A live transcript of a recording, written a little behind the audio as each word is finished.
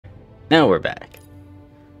Now we're back.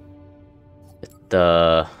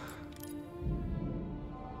 The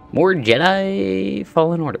more Jedi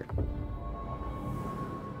Fallen Order.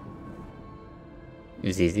 It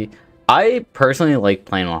was easy. I personally like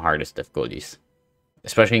playing on hardest difficulties,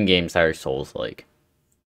 especially in games that are Souls-like.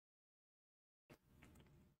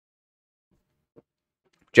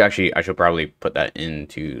 Actually, I should probably put that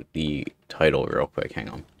into the title real quick. Hang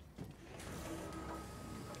on.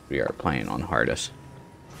 We are playing on hardest.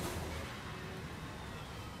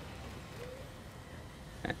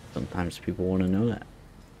 And sometimes people want to know that.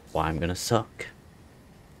 Why I'm gonna suck.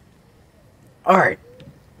 Alright.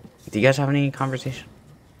 Do you guys have any conversation?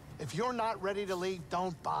 If you're not ready to leave,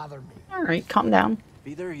 don't bother me. Alright, calm down.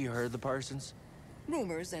 Either you heard the Parsons?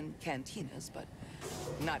 Rumors and cantinas, but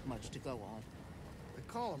not much to go on. They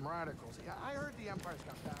call them radicals. Yeah, I heard the Empire's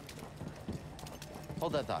got down.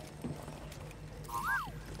 Hold that thought.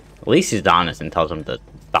 At least he's honest and tells him to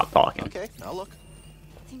stop talking. Okay, now look.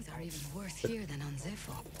 Things are even worse here than on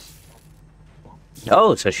Zepho.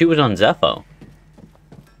 Oh, so she was on Zepho.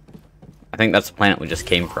 I think that's the planet we just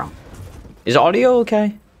came from. Is audio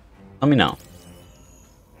okay? Let me know.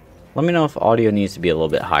 Let me know if audio needs to be a little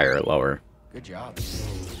bit higher or lower. Good job.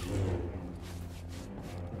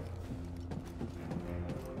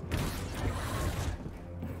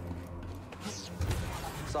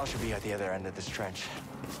 Saul should be at the other end of this trench.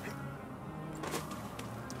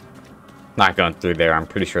 Not going through there. I'm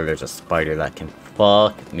pretty sure there's a spider that can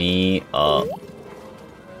fuck me up.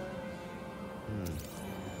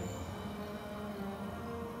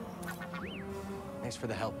 Thanks for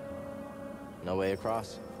the help. No way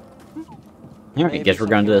across. Alright, guess we're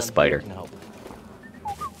going to the spider.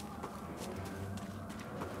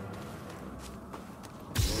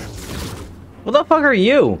 What the fuck are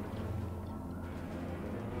you?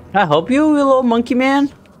 Can I help you, you little monkey man?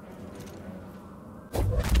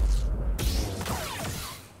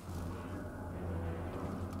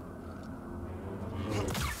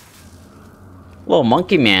 Little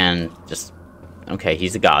monkey man, just... Okay,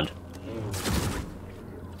 he's a god.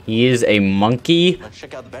 He is a monkey. Let's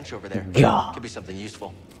check out the bench over there. God. Could be something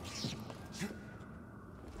useful.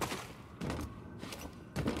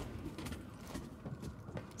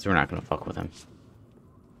 So we're not gonna fuck with him.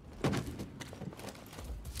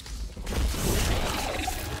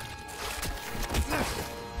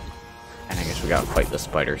 And I guess we gotta fight the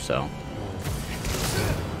spider, so...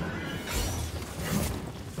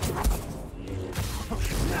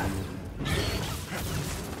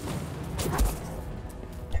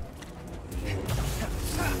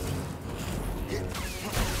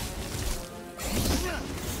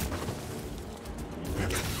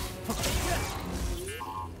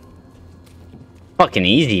 Fucking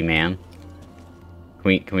easy, man.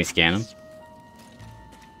 Can we scan him?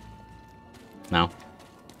 No.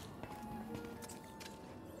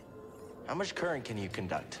 How much current can you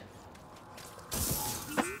conduct?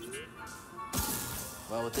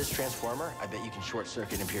 Well, with this transformer, I bet you can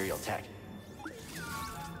short-circuit Imperial tech.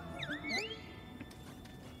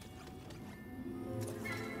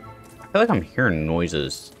 I feel like I'm hearing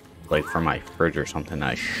noises, like, from my fridge or something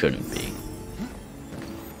that I shouldn't be.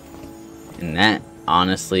 And that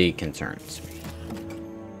honestly concerns me.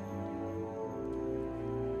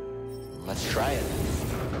 Let's try it.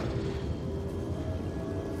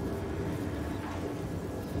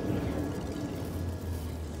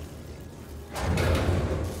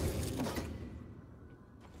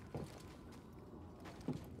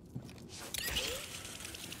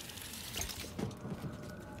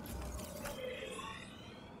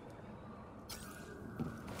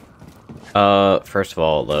 First of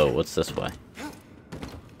all, though, what's this way?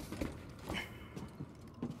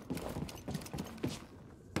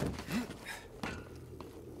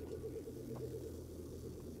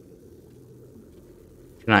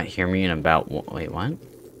 Do not hear me in about... Wait, what?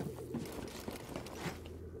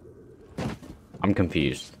 I'm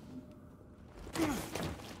confused.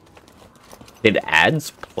 Did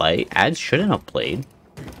ads play? Ads shouldn't have played.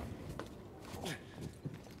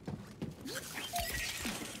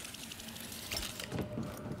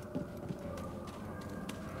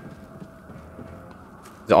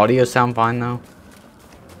 Does audio sound fine, though?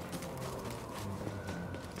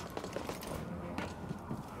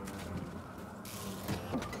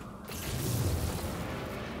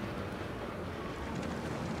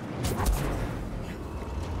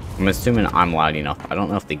 I'm assuming I'm loud enough. I don't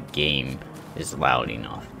know if the game is loud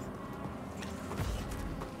enough.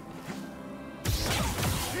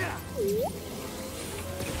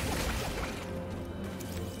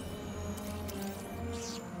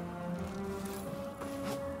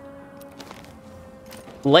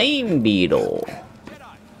 Flame beetle.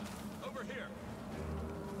 Jedi.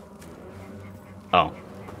 Oh.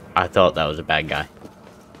 I thought that was a bad guy.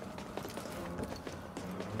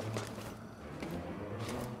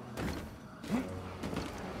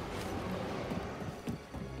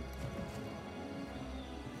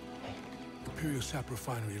 Imperial sap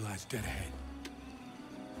refinery lies dead ahead.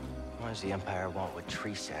 What does the Empire want with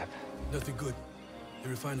tree sap? Nothing good. They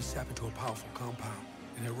refine the sap into a powerful compound,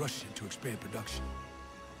 and they're rushing to expand production.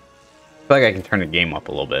 I feel like I can turn the game up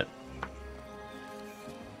a little bit.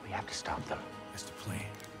 We have to stop them. That's the plan.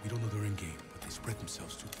 We don't know their end game, but they spread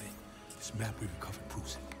themselves too thin. This map we recovered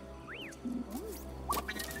proves it.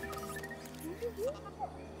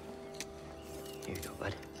 Here you go,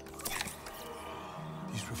 bud.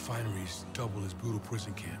 These refineries double as brutal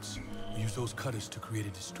prison camps. We use those cutters to create a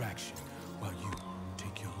distraction, while you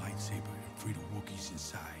take your lightsaber and free the Wookiees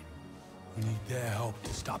inside. We need their help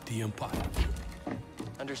to stop the Empire.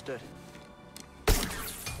 Understood.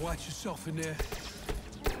 Watch yourself in there.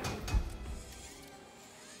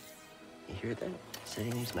 You hear that? Said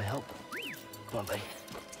he needs my help. Come on, buddy.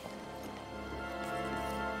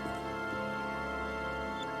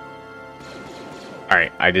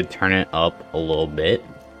 Alright, I did turn it up a little bit.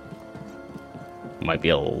 Might be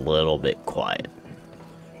a little bit quiet.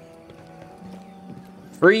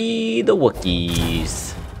 Free the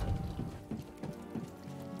Wookiees.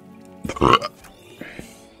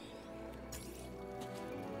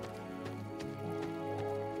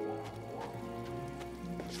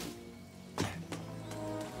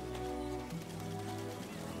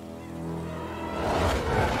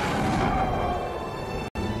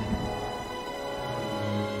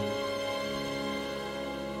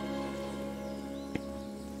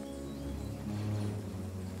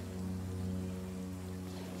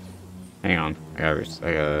 Hang on,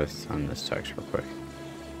 I gotta send this text real quick.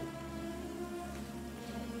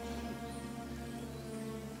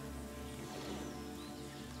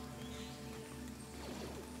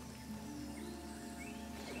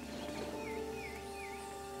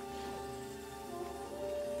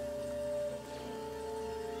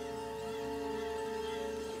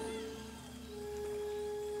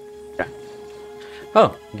 Okay.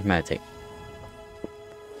 Oh, you can meditate.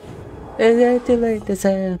 Is it too late to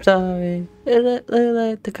say I'm sorry? Is it too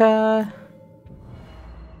late to cry?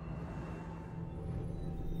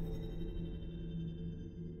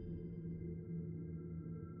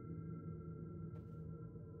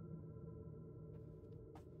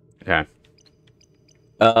 Okay.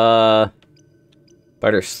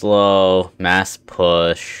 Butter slow, mass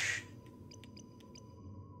push.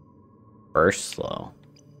 Burst slow.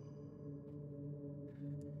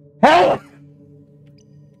 Help!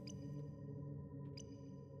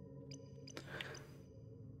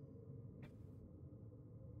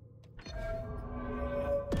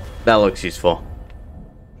 That looks useful.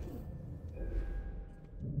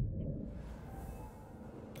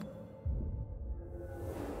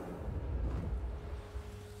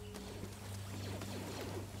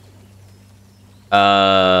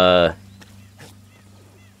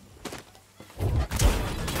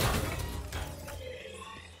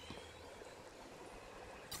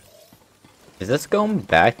 Is this going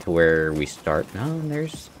back to where we start? No,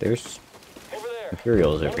 there's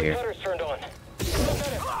Imperials over here.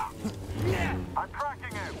 I'm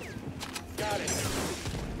tracking him. Got it.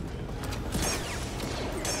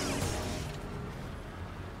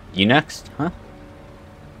 You next, huh?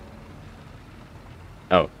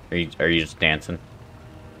 Oh, are you just dancing?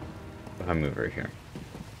 If I move right here.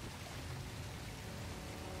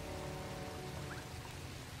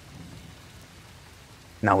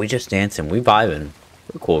 No, we just dancing. We vibing.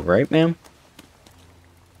 We're cool, right, ma'am?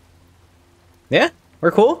 Yeah,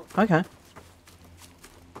 we're cool. Okay.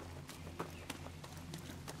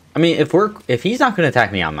 I mean, if he's not gonna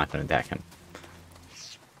attack me, I'm not gonna attack him.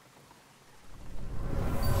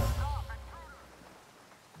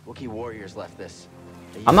 Wookiee warriors left this.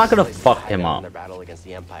 I'm not gonna fuck him up. Their battle against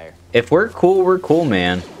the Empire. If we're cool,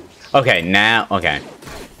 man. Okay, now, okay.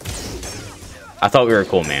 I thought we were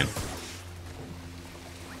cool, man.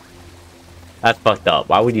 That's fucked up.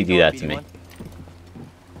 Why would you do that to me?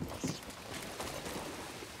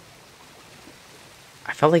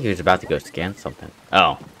 I felt like he was about to go scan something.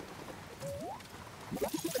 Oh.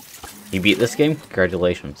 You beat this game?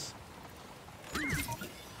 Congratulations.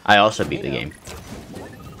 I also beat the game.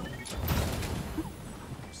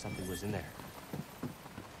 Something was in there.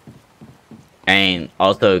 And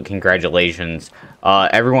also, congratulations.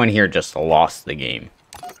 Everyone here just lost the game.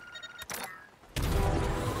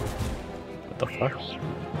 What the fuck?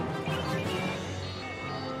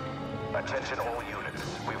 Attention all units.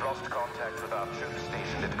 We've lost contact with our troops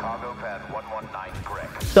stationed at cargo pad 119 Greg.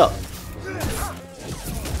 What's up?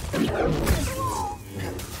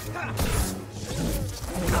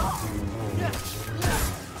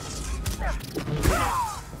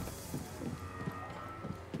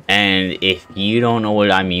 And if you don't know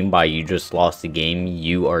what I mean by you just lost the game,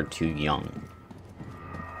 you are too young.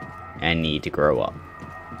 And need to grow up.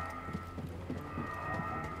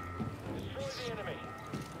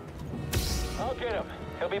 I'll get him.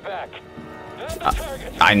 He'll be back.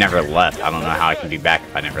 I never left. I don't know how I can be back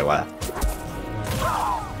if I never left.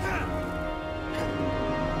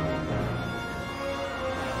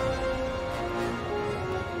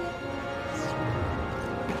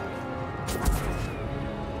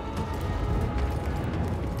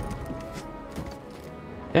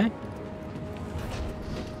 Okay.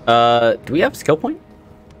 Do we have skill point?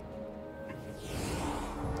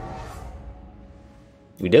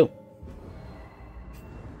 We do.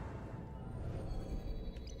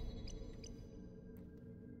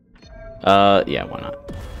 Yeah, why not?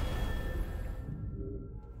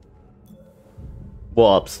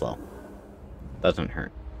 We'll up slow. Doesn't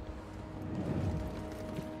hurt.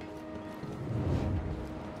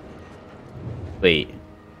 Wait.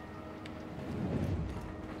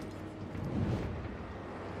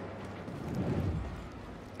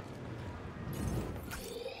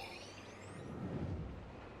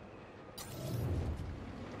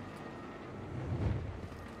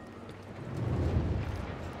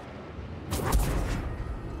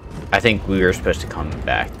 I think we were supposed to come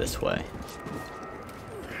back this way.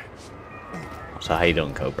 So how you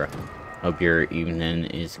doing, Cobra? Hope your evening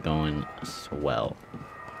is going swell.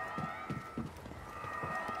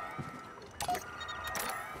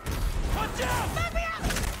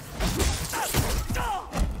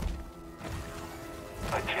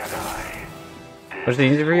 Was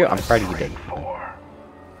it easy for you? I'm proud of you did.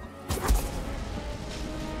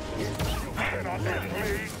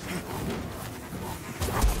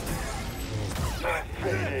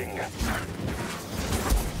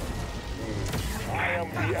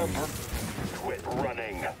 Quit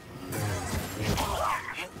running.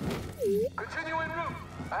 Continue en route.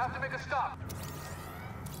 I have to make a stop.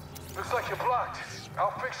 Looks like you're blocked.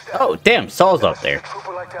 I'll fix that. Oh, damn, Saul's up there.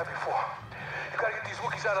 Trooper like that before. You gotta get these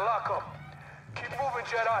Wookiees out of lockup. Keep moving,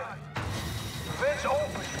 Jedi. Vent's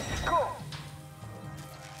open. Go.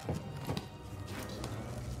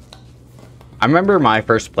 I remember my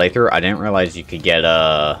first playthrough, I didn't realize you could get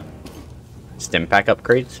stim pack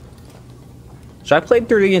upgrades. So I played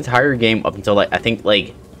through the entire game up until, like, I think,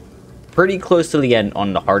 like, pretty close to the end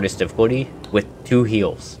on the hardest difficulty with 2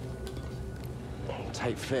 heals.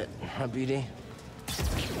 Tight fit, huh, BD?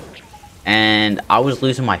 And I was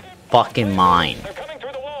losing my fucking mind. They're coming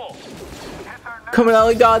through the wall. Coming out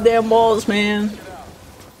of the goddamn walls, man.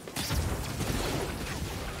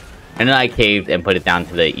 And then I caved and put it down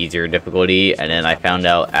to the easier difficulty, and then I found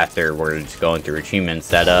out afterwards going through achievements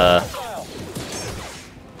that,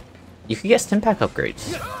 you could get stim pack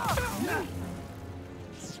upgrades.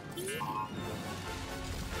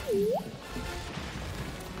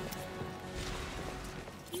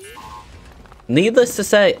 Needless to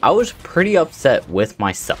say, I was pretty upset with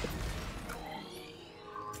myself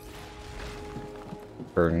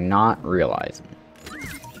for not realizing.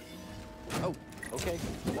 Oh, okay.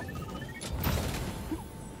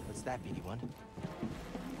 What's that, BD1?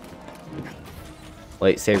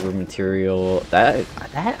 Lightsaber material. That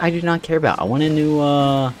I do not care about. I want a new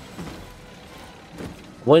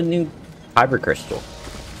fiber crystal.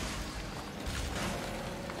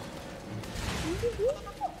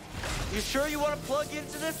 You sure you want to plug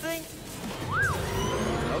into this thing?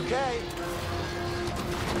 Okay.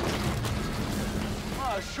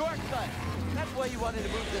 Oh, shortcut. That's why you wanted to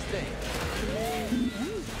move this thing.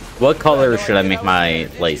 What color should I make my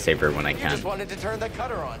lightsaber when I You can? just wanted to turn that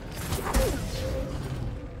cutter on.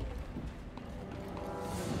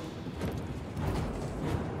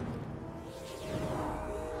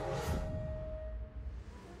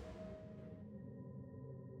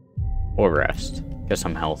 Or rest. Get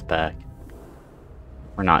some health back.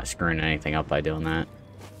 We're not screwing anything up by doing that.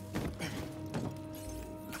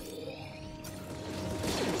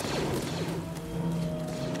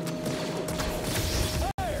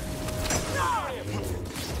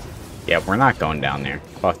 Yeah, we're not going down there.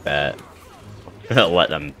 Fuck that. let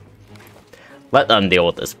them deal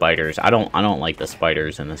with the spiders. I don't like the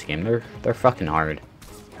spiders in this game. They're fucking hard.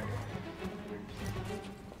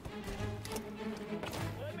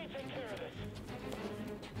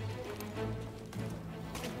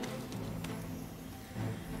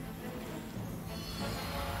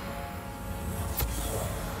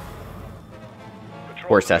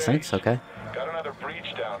 Force essence, okay. Got another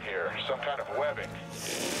breach down here. Some kind of webbing.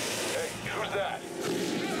 Hey, who's that?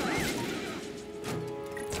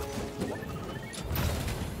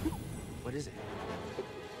 What is it?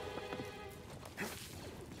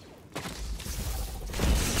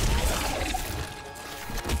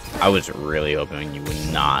 I was really hoping you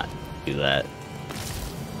would not do that.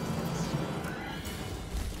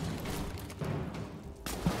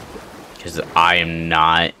 Because I am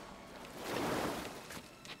not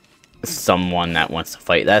someone that wants to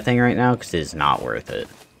fight that thing right now, because it is not worth it.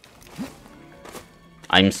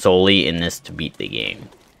 I'm solely in this to beat the game.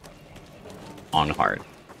 On hard.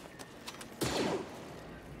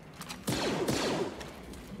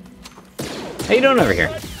 How you doing over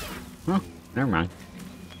here? Oh, never mind.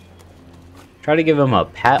 Try to give him a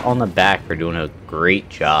pat on the back for doing a great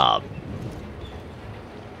job.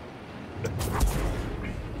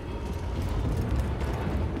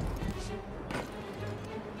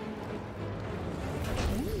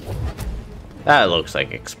 That looks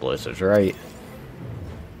like explosives, right?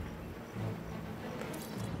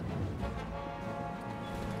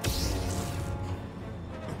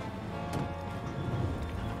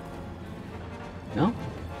 No?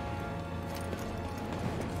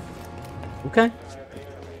 Okay. I'm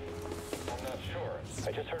not sure.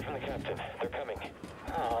 I just heard from the captain. They're coming.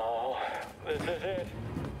 Oh, this is it.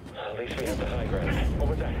 At least we have the high ground. What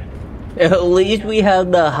was that? At least we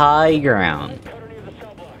have the high ground.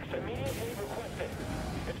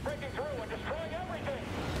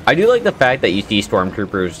 I do like the fact that you see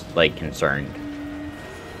stormtroopers, like, concerned.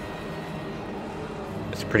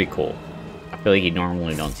 It's pretty cool. I feel like you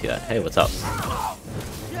normally don't see that. Hey, what's up?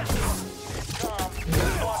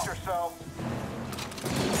 Watch yourself.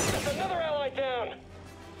 There's another ally down.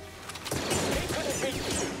 He couldn't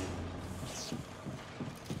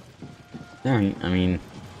be. Alright, I mean...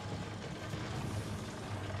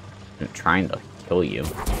 I'm trying to kill you.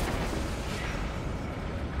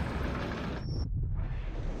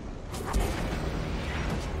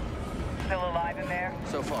 Still alive in there?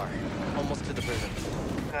 So far, almost to the prison.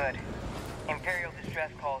 Good. Imperial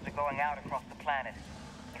distress calls are going out across the planet.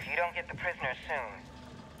 If you don't get the prisoners soon...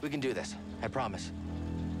 We can do this. I promise.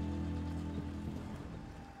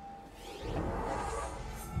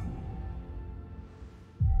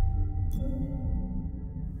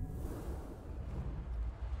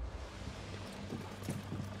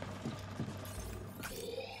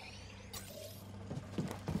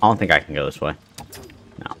 I don't think I can go this way.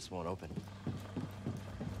 No. This won't open.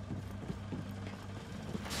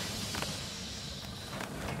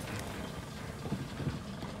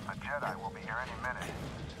 A Jedi will be here any minute.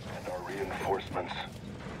 And our reinforcements.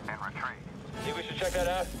 In retreat. Think we should check that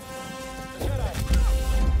out?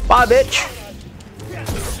 Jedi! Bye, bitch!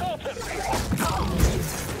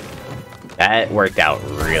 That worked out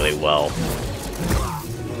really well.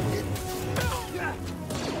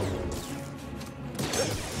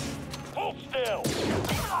 Hold still!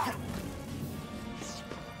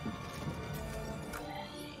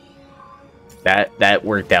 That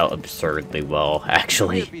worked out absurdly well,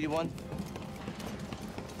 actually. Here, BD1.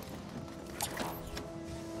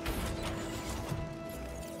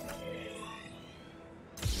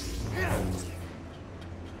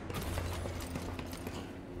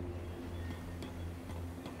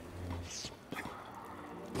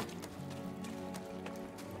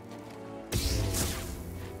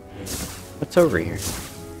 What's over here?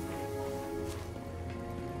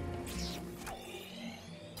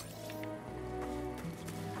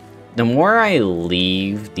 The more I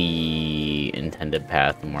leave the intended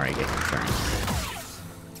path, the more I get concerned.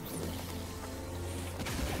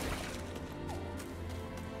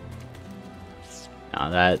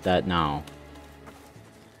 No,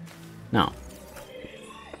 no.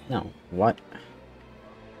 No, what?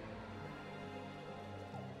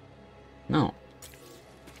 No.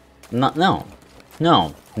 No, no.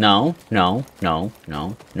 No, no, no, no,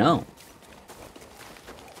 no, no.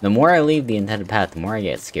 The more I leave the intended path, the more I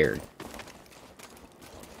get scared.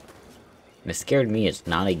 And a scared me is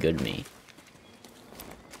not a good me.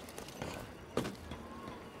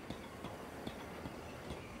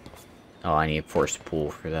 Oh, I need force pull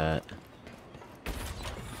for that.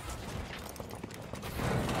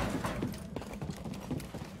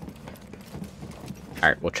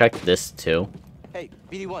 Alright, we'll check this too. Hey,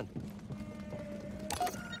 BD1.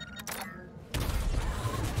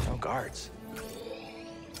 No guards.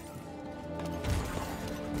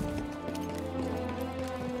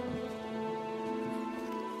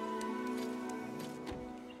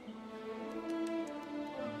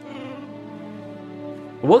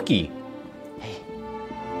 Wookiee! Hey,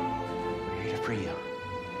 we're here to free you.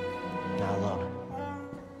 You're not alone.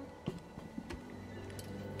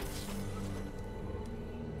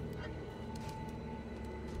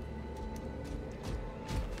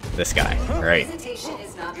 This guy, right? Visitation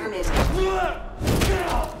is not permitted.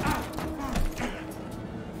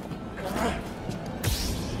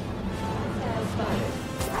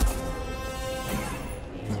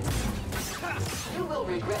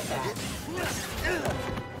 regret that.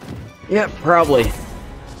 Yep, probably.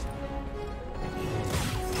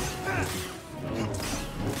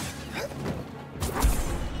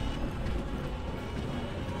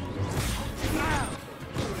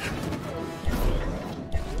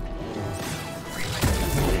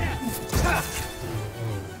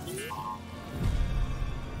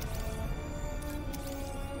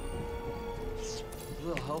 A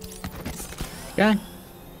little hope. Okay.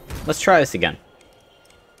 Let's try this again.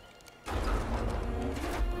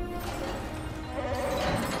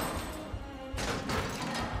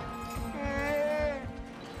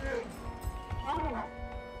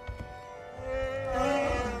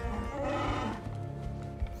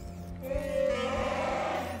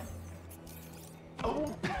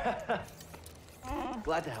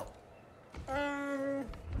 Glad to help.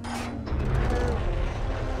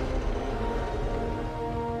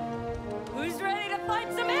 Who's ready to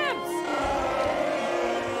fight some imps?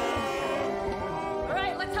 All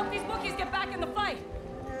right, let's help these Wookiees get back in the fight.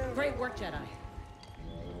 Great work, Jedi.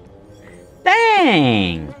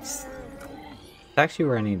 Thanks! It's actually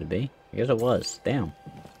where I need to be. I guess it was. Damn.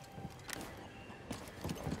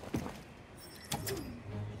 I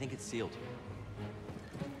think it's sealed.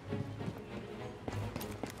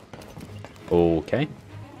 Okay.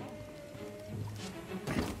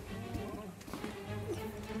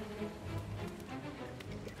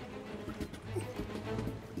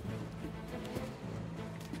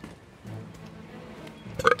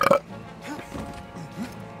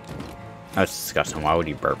 That's disgusting. Why would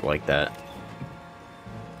he burp like that?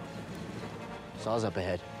 Saw's up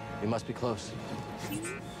ahead. We must be close.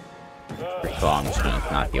 Well, I'm just gonna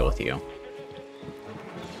not deal with you.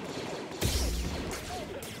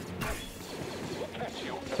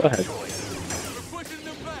 Go ahead. We're pushing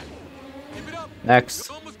them back. Keep it up. Next.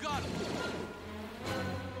 We've almost got them.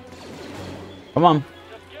 Come on.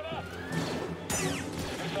 Just give up.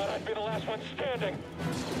 I thought I'd be the last one standing.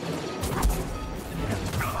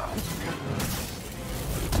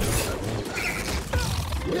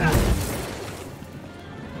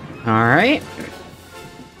 Alright.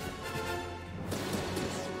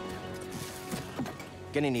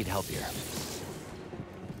 Gonna need help here.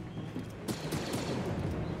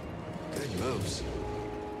 Good moves.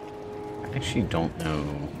 I actually don't know.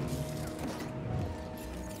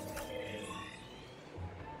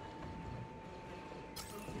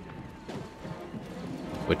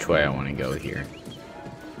 Which way I want to go here.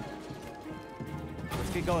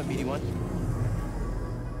 Let's get going, BD1.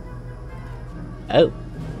 Oh.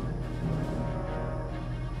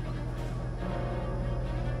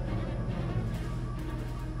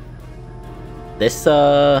 This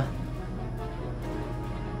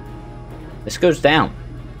goes down.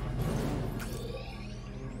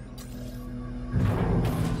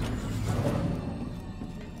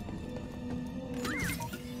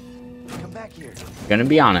 Come back here. Gonna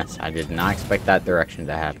be honest, I did not expect that direction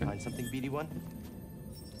to happen. Find something, BD1?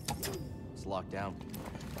 It's locked down.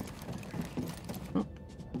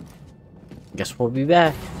 Guess we'll be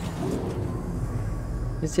back.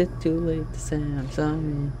 Is it too late to say I'm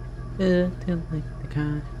sorry? Is it too late to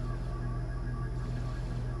cry?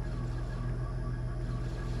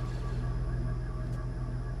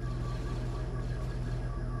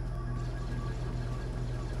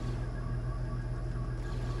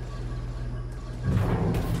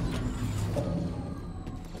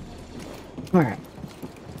 Alright.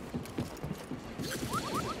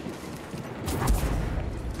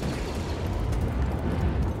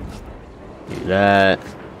 Do that.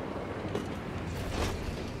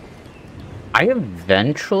 I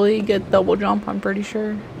eventually get double jump, I'm pretty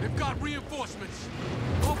sure. They've got reinforcements.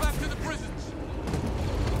 Go back to the prisons.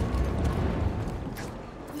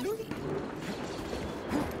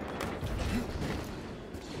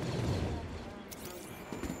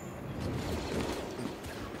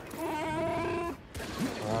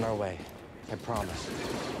 We're on our way. I promise.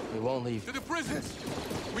 We won't leave. To the prisons.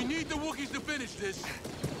 We need the Wookiees to finish this.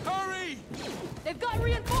 Hurry! They've got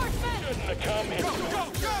reinforcements! Shouldn't have come in. Go,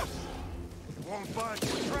 go, go! Won't find you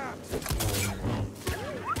trapped.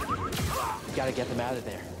 We gotta get them out of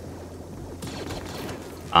there.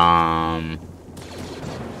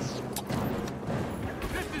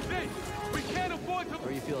 This is it. We can't afford to. How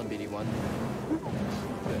are you feeling, BD1?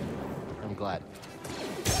 Good. I'm glad.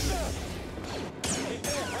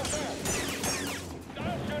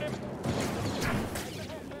 Don't shoot him.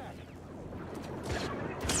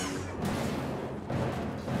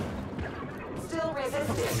 Still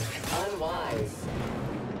resisting. Unwise.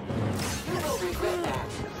 You will regret that.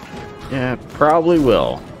 Yeah, probably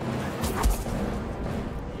will.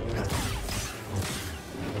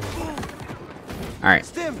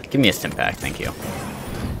 Alright. Give me a stim pack, thank you.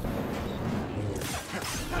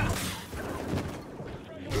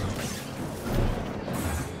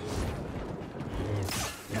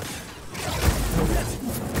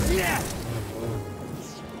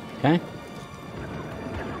 Okay.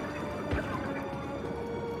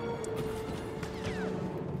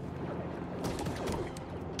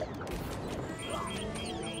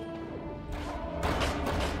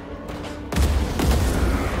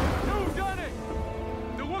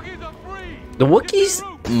 The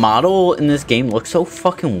Wookiees model in this game looks so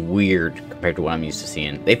fucking weird compared to what I'm used to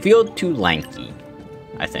seeing. They feel too lanky,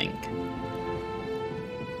 I think.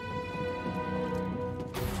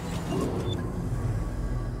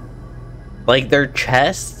 Like, their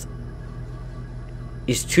chest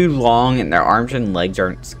is too long and their arms and legs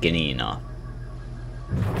aren't skinny enough.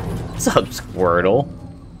 What's up, Squirtle?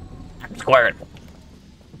 Squirtle.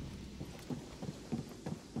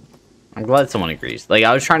 I'm glad someone agrees. Like,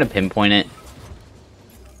 I was trying to pinpoint it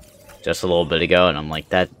just a little bit ago, and I'm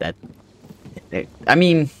like, I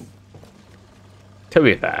mean, to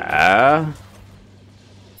be fair,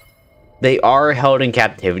 they are held in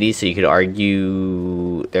captivity, so you could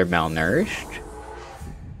argue they're malnourished.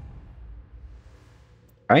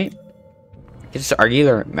 Right? You could just argue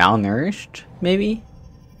they're malnourished, maybe?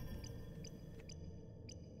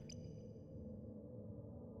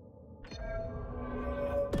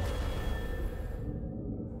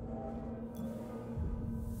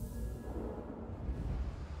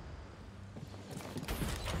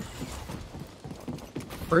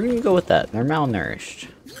 We're gonna go with that. They're malnourished.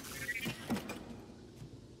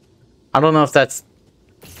 I don't know if that's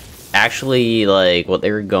actually, like, what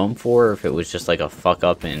they were going for, or if it was just, like, a fuck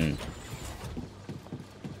up in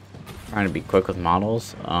trying to be quick with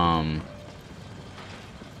models.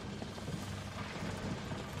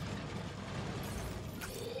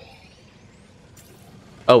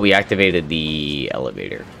 Oh, we activated the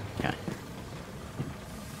elevator. Yeah.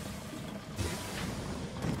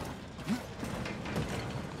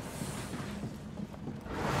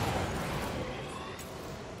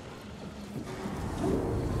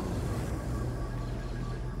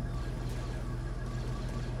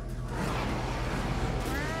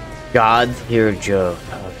 God's here joke.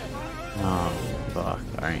 Oh, fuck.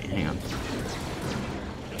 Alright, hang on.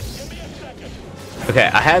 Okay,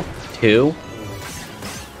 I have two.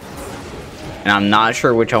 And I'm not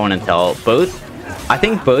sure which I want to tell. Both, I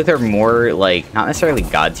think both are more, like, not necessarily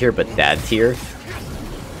God tier, but Dad tier. You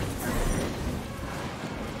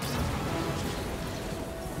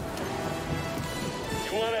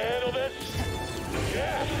want to handle this?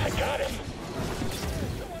 Yeah, I got it.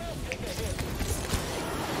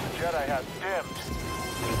 Jedi has dimmed.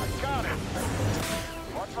 I got it.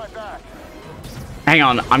 Watch my back. Hang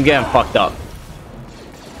on, I'm getting fucked up.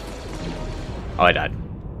 Oh, I died.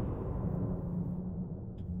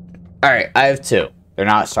 Alright, I have two. They're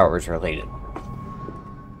not Star Wars related.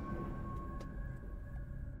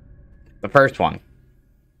 The first one.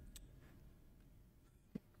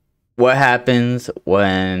 What happens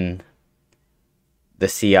when the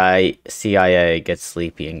CIA gets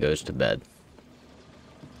sleepy and goes to bed?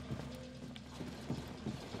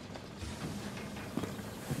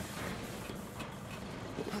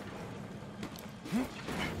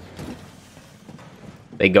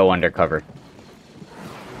 They go undercover.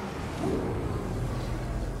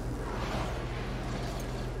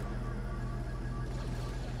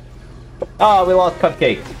 Oh, we lost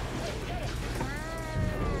Cupcake.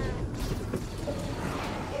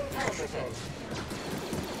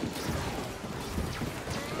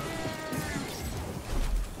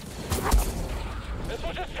 This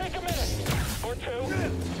will just take a minute or two.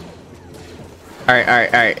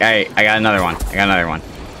 Alright. I got another one.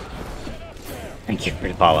 Thank you for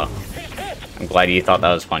the follow. I'm glad you thought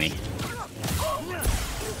that was funny.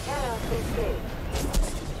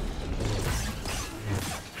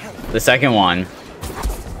 The second one.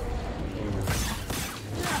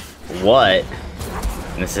 What?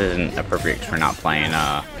 And this isn't appropriate because we're not playing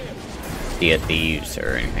Sea of Thieves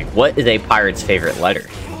or anything. What is a pirate's favorite letter?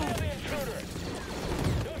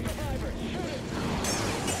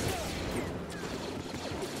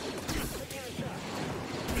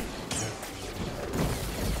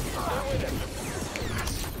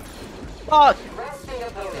 Fuck!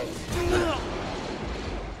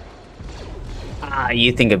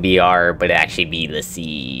 You think of BR, but actually be the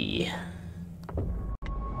C.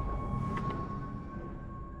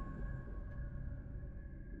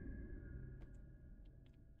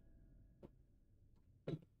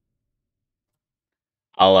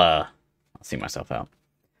 I'll see myself out.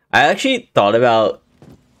 I actually thought about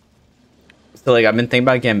So, like, I've been thinking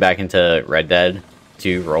about getting back into Red Dead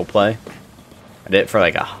 2 roleplay. I did it for,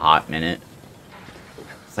 like, a hot minute.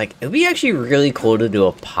 It's like, it'd be actually really cool to do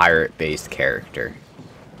a pirate-based character.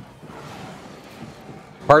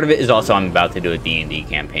 Part of it is also I'm about to do a D&D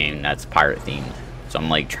campaign that's pirate-themed. So I'm,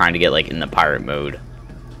 like, trying to get, like, in the pirate mode.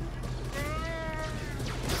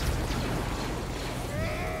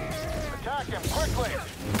 Attack him quickly!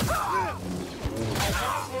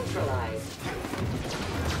 Neutralized.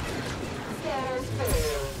 Scanners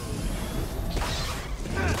failed.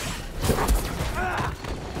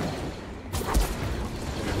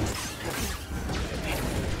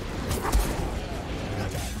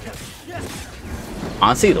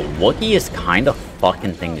 Honestly, the Wookiee is kind of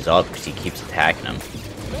fucking things up because he keeps attacking him.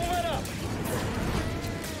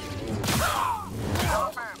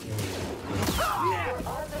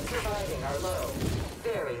 Odds of surviving are low.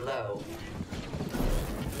 Very low.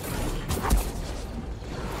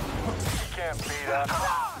 Can't beat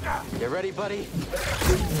us. You ready, buddy?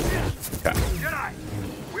 Okay. Jedi!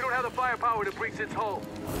 We don't have the firepower to breach its hull.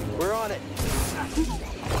 We're on it.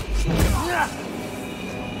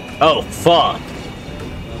 Oh, fuck.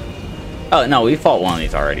 Oh, no, we fought one of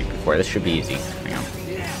these already before. This should be easy. Hang on.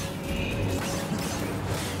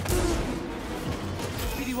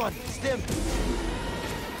 PD-1, stim.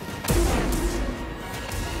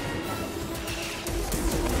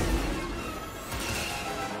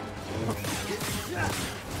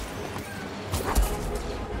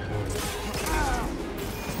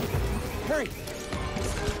 Hurry!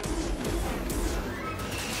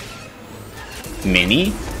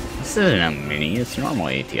 Mini? This isn't a mini, it's normal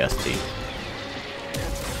ATST.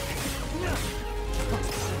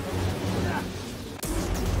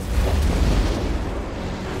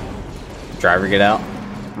 Driver get out?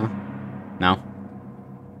 Huh? No?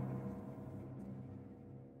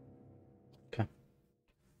 Okay.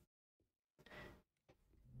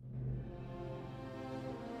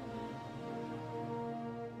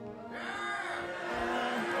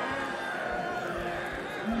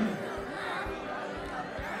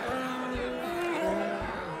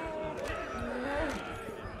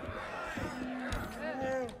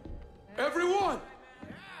 Everyone!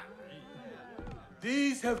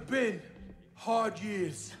 These have been hard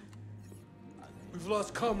years. We've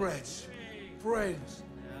lost comrades, friends,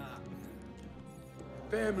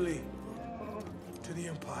 family to the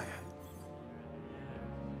Empire.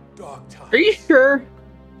 Dark times. Are you sure?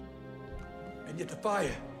 And yet the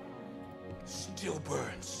fire still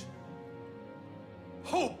burns.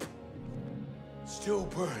 Hope still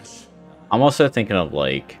burns. I'm also thinking of,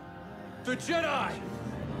 like... The Jedi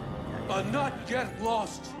are not yet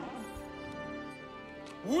lost.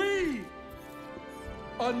 We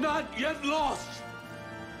are not yet lost.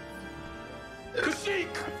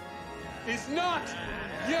 Kashyyyk is not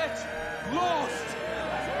yet lost.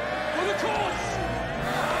 For the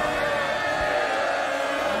cause!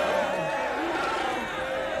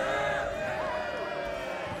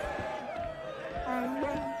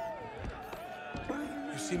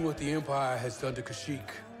 You've seen what the Empire has done to Kashyyyk.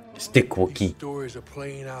 Stick These Wookiee. stories are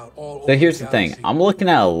playing out all So over here's the thing. galaxy. I'm looking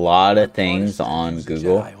at a lot of things on Use the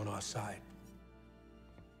Google. Jedi on our side.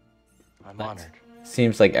 I'm honored.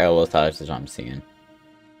 Seems like airless ties I'm seeing.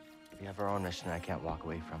 We have our own mission I can't walk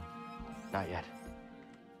away from. Not yet.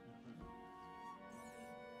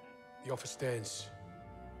 The offer stands.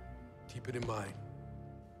 Keep it in mind.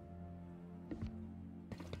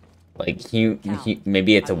 Like,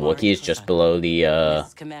 maybe it's a Wookiee, it's just below the, This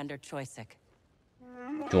is Commander Choisik.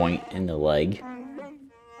 joint in the leg.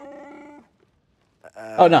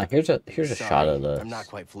 Oh, no, here's a shot of the... I'm not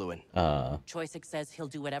quite fluent. Choisik says he'll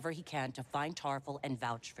do whatever he can to find Tarful and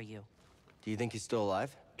vouch for you. Do you think he's still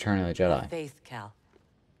alive? Return of the Jedi. Faith, Cal.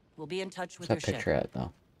 We'll be in touch with What's that your picture ship at,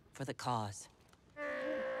 though? for the cause.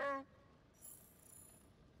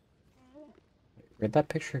 Where'd that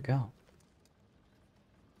picture go?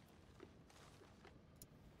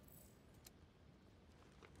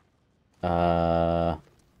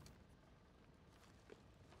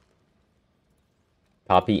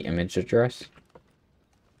 Copy image address.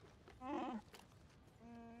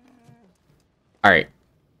 Alright.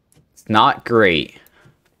 It's not great.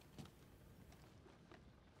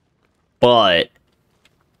 But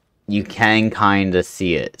you can kind of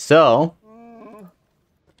see it. So,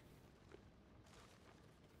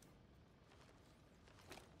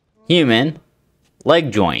 human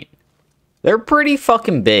leg joint. They're pretty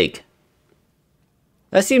fucking big.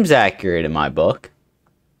 That seems accurate in my book.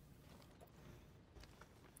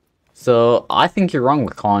 So, I think you're wrong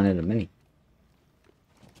with calling it a mini.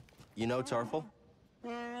 You know Tarful?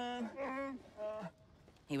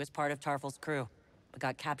 He was part of Tarful's crew, but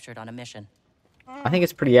got captured on a mission. I think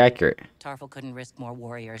it's pretty accurate. Tarful couldn't risk more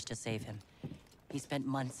warriors to save him. He spent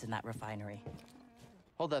months in that refinery.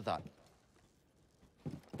 Hold that thought.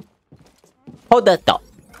 Hold that thought.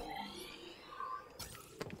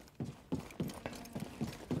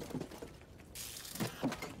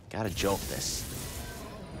 Gotta jolt this.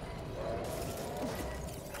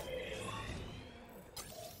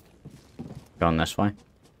 Going this way.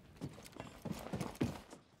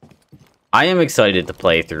 I am excited to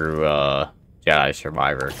play through Jedi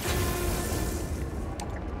Survivor.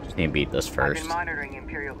 Just need to beat this I've first. been monitoring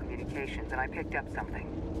Imperial communications, and I picked up something.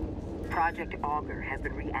 Project Augur has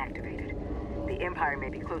been reactivated. The Empire may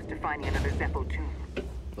be close to finding another Zeppo tomb.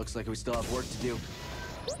 Looks like we still have work to do.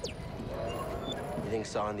 You think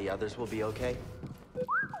Saw and the others will be okay?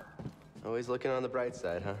 Always looking on the bright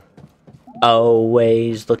side, huh?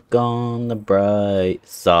 Always look on the bright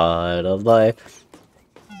side of life.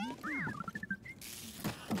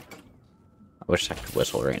 I wish I could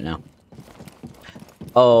whistle right now.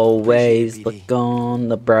 Always look on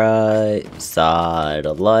the bright side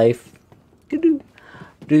of life. Doo-doo.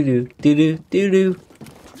 Doo-doo. Doo-doo. Doo-doo.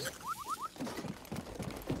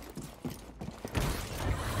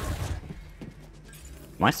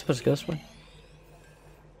 Am I supposed to go this way?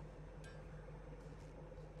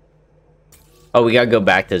 Oh, we gotta go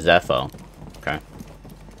back to Zepho. Okay.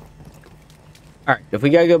 Alright, if we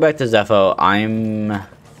gotta go back to Zepho,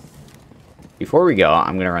 Before we go,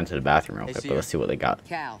 I'm gonna run to the bathroom real quick, but let's see what they got.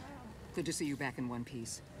 Cal, good to see you back in one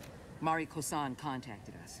piece. Mari Kosan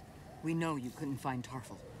contacted us. We know you couldn't find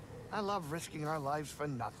Tarful. I love risking our lives for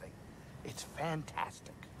nothing. It's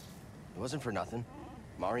fantastic. It wasn't for nothing.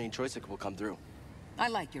 Mari and Choysic will come through. I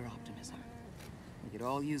like your optimism. We could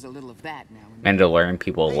all use a little of that now and then. Mandalorian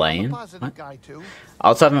people laying? Positive guy too. I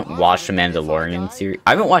also haven't watched the Mandalorian series.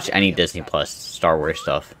 I haven't watched any Disney Plus Star Wars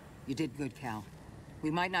stuff. You did good, Cal. We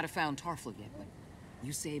might not have found Tarful yet, but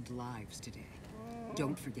you saved lives today.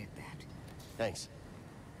 Don't forget that. Thanks.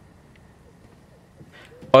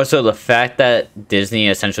 Also, the fact that Disney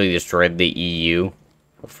essentially destroyed the EU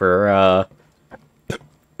for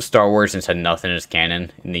Star Wars and said nothing is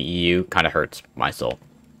canon in the EU kind of hurts my soul.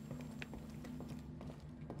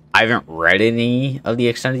 I haven't read any of the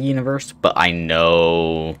extended universe, but I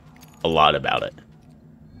know a lot about it.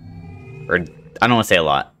 Or, I don't want to say a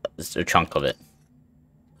lot. It's a chunk of it.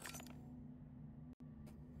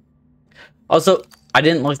 Also, I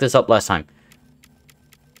didn't look this up last time.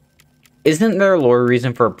 Isn't there a lore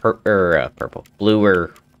reason for purple? Blue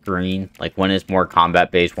or green? Like, one is more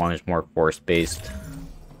combat-based, one is more force-based.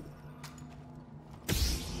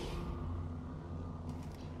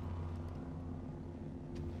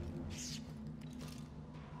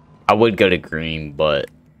 I would go to green, but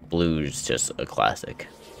blue's just a classic.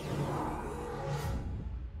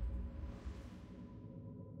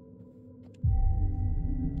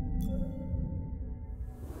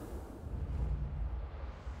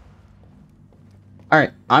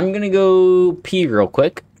 Alright, I'm gonna go pee real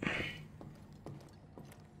quick.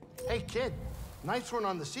 Hey kid, nice one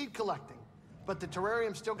on the seed collecting, but the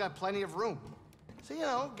terrarium's still got plenty of room. So, you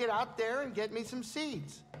know, get out there and get me some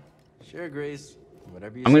seeds. Sure, Grace.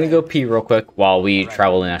 Whatever you I'm gonna go pee real quick while we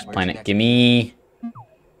travel to the next planet. Give me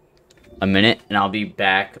a minute and I'll be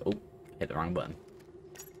back. Oh, hit the wrong button.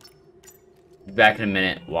 Be back in a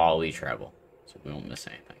minute while we travel. So we won't miss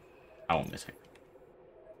anything. I won't miss anything.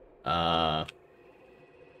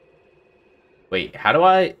 Wait, how do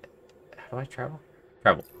I travel?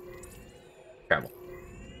 Travel.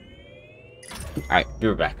 Alright, be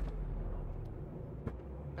right back.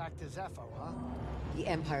 Back to Zepho, huh? The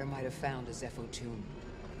Empire might have found a Zepho tomb.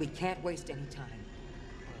 We can't waste any time.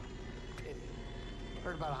 Pity.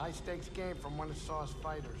 Heard about a high-stakes game from one of Saw's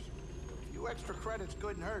fighters. A few extra credits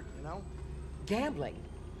couldn't hurt, you know? Gambling.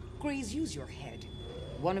 Grease, use your head.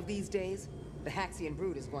 One of these days, the Haxian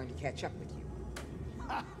brood is going to catch up with you.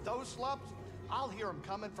 Ha! Those slubs? I'll hear them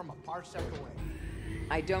coming from a parsec away.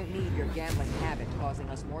 I don't need your gambling habit causing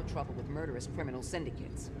us more trouble with murderous criminal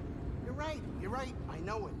syndicates. You're right, I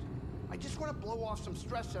know it. I just want to blow off some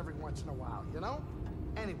stress every once in a while, you know?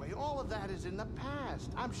 Anyway, all of that is in the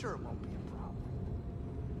past. I'm sure it won't be a problem.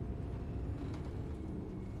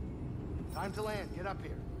 Time to land. Get up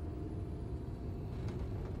here.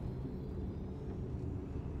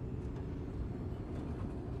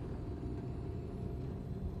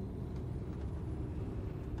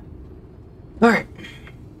 Alright.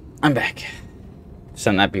 I'm back.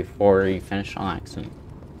 Send that before you finish on accident.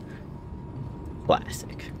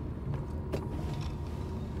 Classic.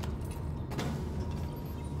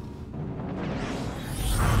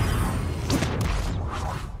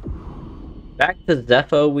 Back to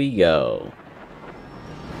Zepho we go.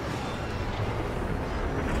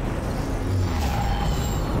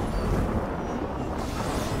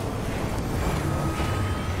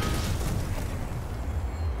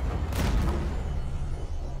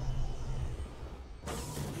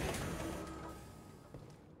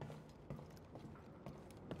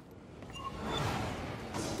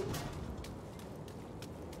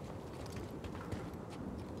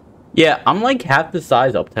 Yeah, I'm like half the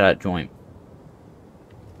size up to that joint.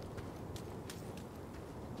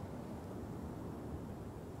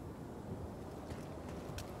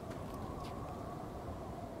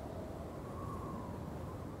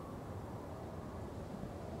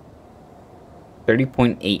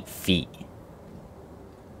 .8 feet.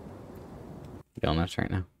 Get on this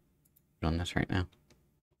right now. Get on this right now.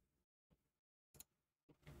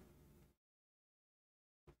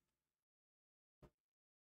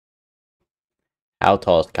 How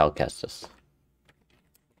tall is Cal Kestis?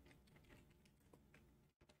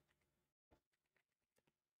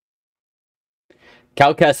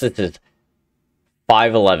 Cal Kestis is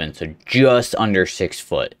 5'11", so just under 6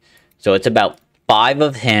 foot. So it's about 5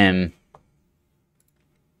 of him.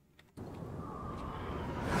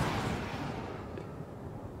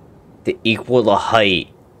 To equal the height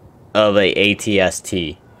of a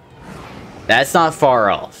ATST. That's not far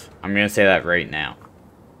off. I'm gonna say that right now.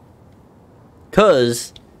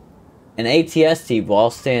 Cause an ATST while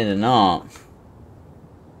standing up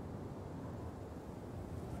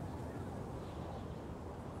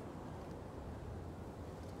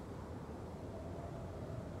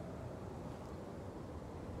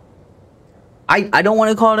I don't want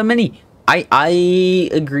to call it a mini. I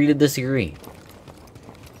agree to disagree.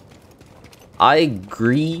 I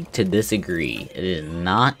agree to disagree. It is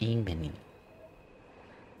not a mini.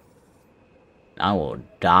 I will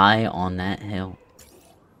die on that hill.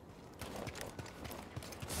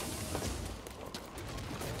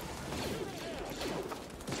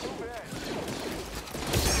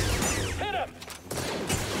 Hit him!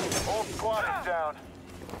 The whole squad is down.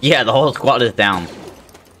 Yeah, the whole squad is down.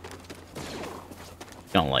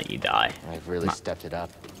 Don't let you die. I've really stepped it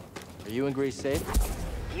up. Are you and Grease safe?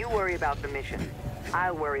 You worry about the mission.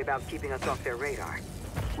 I'll worry about keeping us off their radar.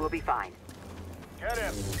 We'll be fine. Get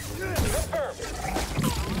him! Confirm!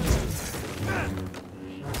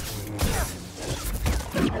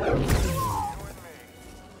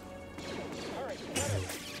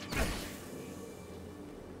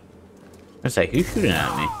 I say, who's shooting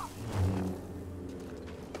at me?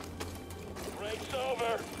 Break's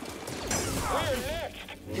over. We're next.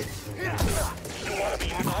 You wanna be?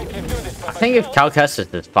 I can't do this by I think if myself. Cal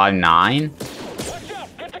Kestis is 5'9", Watch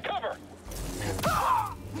out! Get to cover.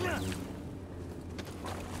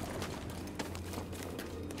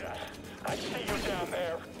 I see you down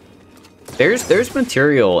there. there's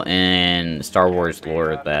material in Star Wars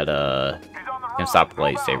lore that can stop the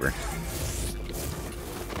lightsaber.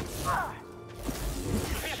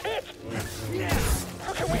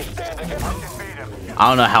 How can we stand against him? I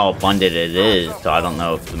don't know how abundant it is, so I don't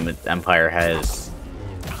know if the Empire has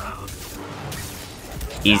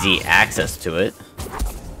easy access to it.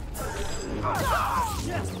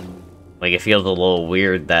 Like, it feels a little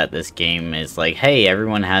weird that this game is like, hey,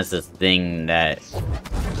 everyone has this thing that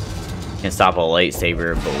can stop a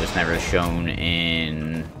lightsaber, but was never shown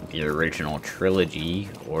in the original trilogy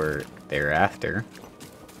or thereafter.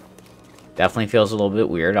 Definitely feels a little bit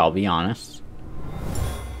weird, I'll be honest.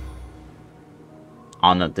 I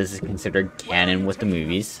don't know if this is considered canon with the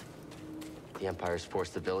movies. The Empire's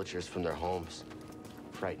forced the villagers from their homes.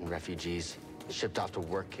 Frightened refugees. Shipped off to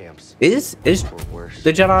work camps. Is Or worse.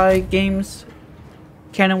 the Jedi games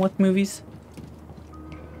canon with movies?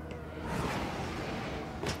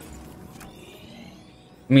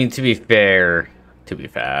 I mean, to be fair,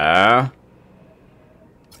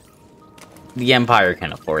 the Empire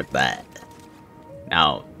can afford that.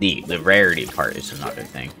 Now, the rarity part is another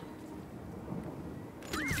thing.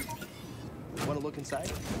 Want to look inside?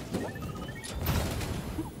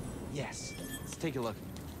 Yes. Let's take a look.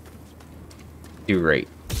 Do right.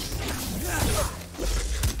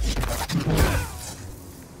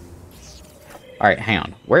 Alright, hang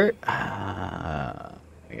on. Where? I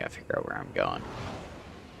gotta figure out where I'm going.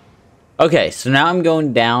 Okay, so now I'm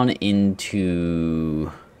going down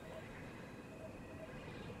into...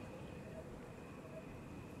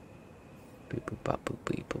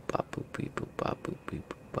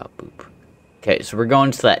 Okay, so we're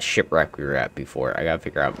going to that shipwreck we were at before. I gotta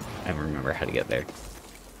figure out and remember how to get there.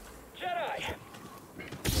 Jedi!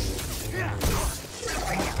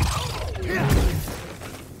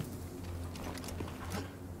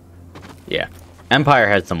 Yeah. Empire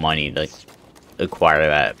has the money to acquire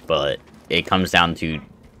that, but it comes down to,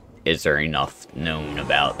 is there enough known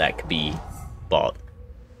about that could be bought?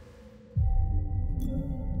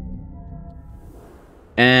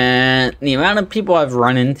 And the amount of people I've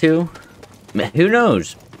run into, who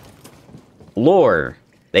knows? Lore.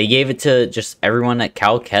 They gave it to just everyone that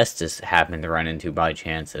Cal Kestis happened to run into by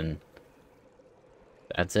chance, and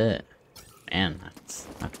that's it. Man, that's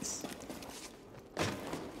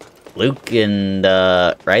Luke and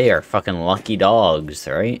Ray are fucking lucky dogs,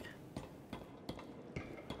 right?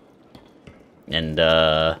 And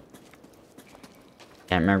can't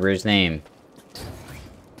remember his name.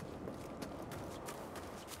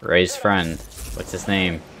 Ray's friend. What's his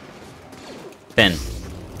name? Finn.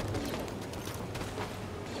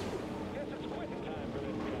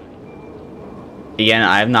 Again,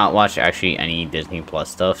 I have not watched actually any Disney Plus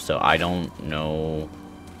stuff, so I don't know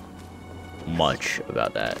much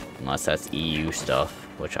about that. Unless that's EU stuff,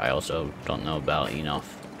 which I also don't know about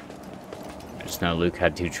enough. I just know Luke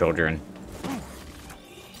had 2 children.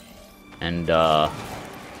 And,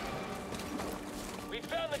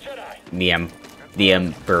 the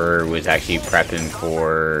Emperor was actually prepping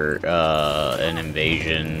for, an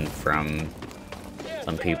invasion from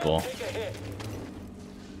some people.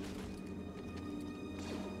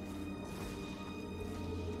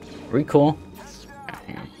 Pretty cool.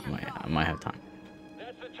 Hang on, I might have time.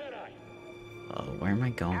 Where am I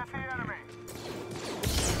going from here?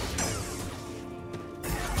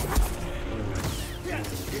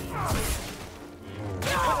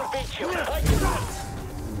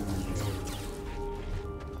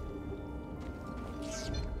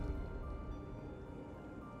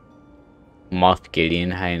 Moff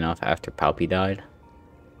Gideon had enough after Palpy died.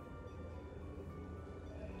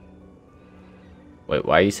 Wait,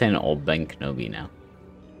 why are you saying old Ben Kenobi now?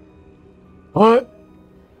 What?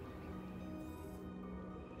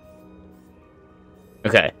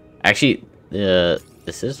 Okay, actually,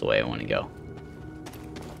 this is the way I want to go.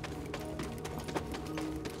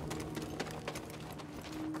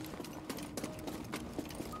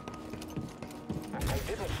 I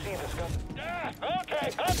didn't see this guy.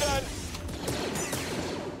 Okay, I'm done.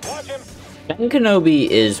 Watch him. Ben Kenobi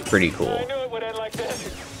is pretty cool. I knew it would end like this.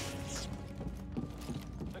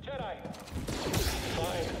 The Jedi.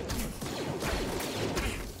 Fine.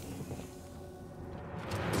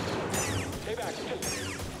 Stay back.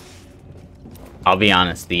 I'll be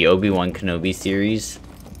honest, the Obi-Wan Kenobi series,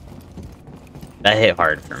 that hit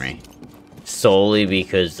hard for me. Solely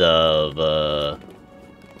because of,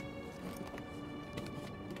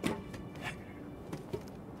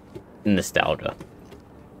 nostalgia.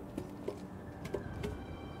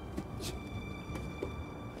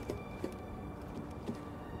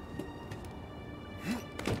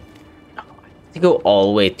 To go all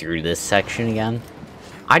the way through this section again.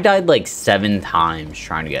 I died like 7 times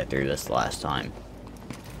trying to get through this last time.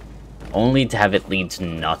 Only to have it lead to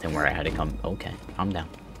nothing where I had to come... Okay, calm down.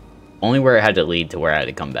 Only where it had to lead to where I had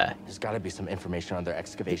to come back. There's gotta be some information on their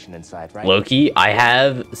excavation inside, right? Loki? I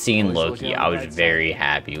have seen Always Loki. on I the was bright very side.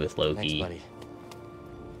 happy with Loki. Thanks,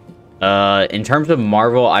 buddy. In terms of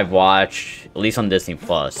Marvel, I've watched, at least on Disney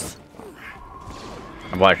Plus,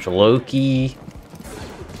 I've watched Loki,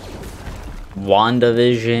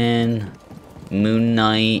 WandaVision, Moon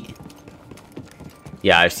Knight.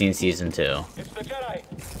 Yeah, I've seen season 2. It's the Jedi.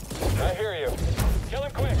 I hear you. Kill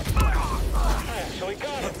him quick. I actually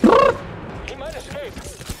got him. He might escape.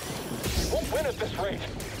 He won't win at this rate.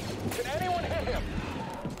 Can anyone hit him?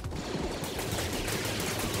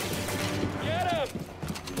 Get him!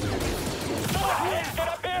 Someone, get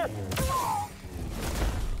up here!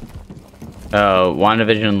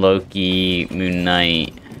 WandaVision, Loki, Moon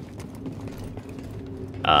Knight.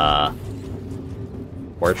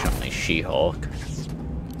 Fortunately, She-Hulk.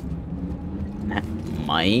 That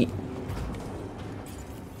might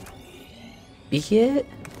be it.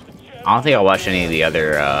 I don't think I watched any of the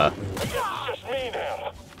other, It's just me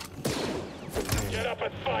now. Get up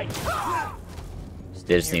and fight.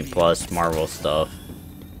 Disney Plus Marvel stuff.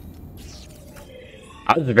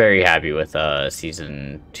 I was very happy with,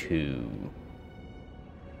 season 2.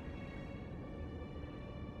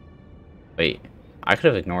 Wait, I could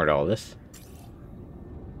have ignored all this.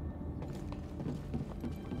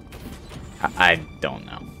 I don't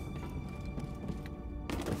know.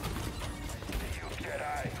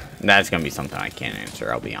 That's gonna be something I can't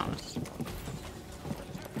answer, I'll be honest.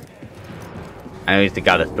 I know he's the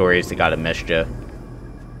god of stories, the god of mischief.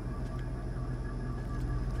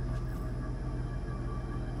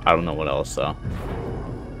 I don't know what else, though.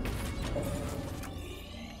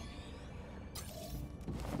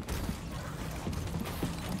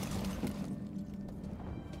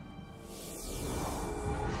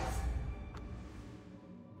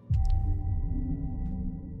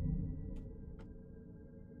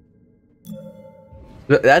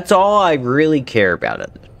 That's all I really care about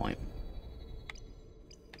at this point.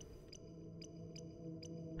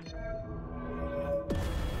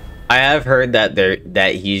 I have heard that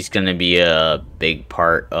that he's gonna be a big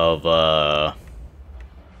part of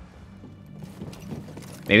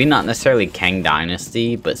Maybe not necessarily Kang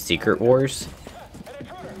Dynasty, but Secret Wars.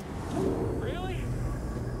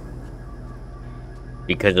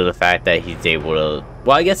 Because of the fact that he's able to...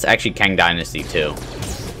 Well, I guess actually Kang Dynasty too.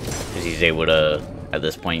 Because he's able to, at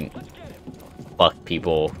this point, pluck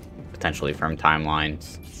people potentially from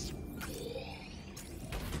timelines.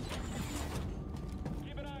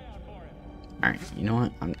 Alright, you know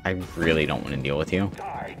what? I really don't want to deal with you.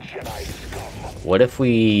 What if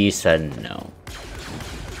we said no?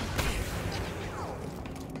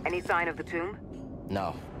 Any sign of the tomb?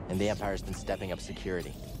 No, and the Empire's been stepping up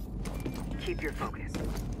security. Keep your focus.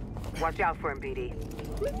 Watch out for him, BD.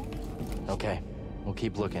 Okay, we'll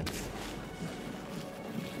keep looking.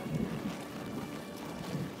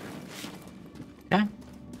 Okay,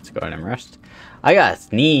 let's go ahead and rest. I got a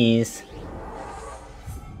sneeze.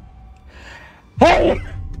 Hey!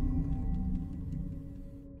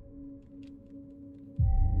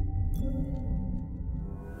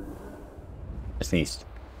 I sneezed.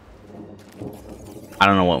 I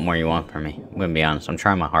don't know what more you want from me. I'm gonna be honest. I'm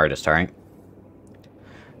trying my hardest, alright?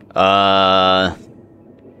 I'm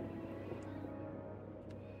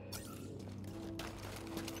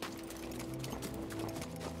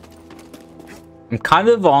kind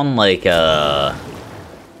of on like a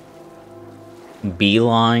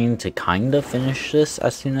beeline to kind of finish this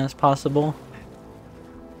as soon as possible.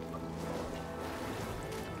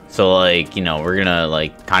 So like, you know, we're gonna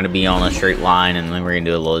like kind of be on a straight line and then we're gonna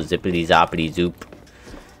do a little zippity zoppity zoop.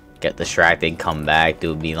 Get distracted, come back,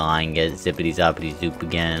 do a beeline, get zippity zoppity zoop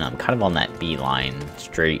again. I'm kind of on that beeline,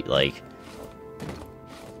 straight, like,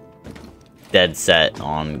 dead set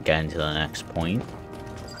on getting to the next point.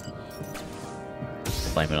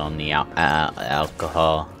 Blame it on the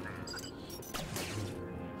alcohol.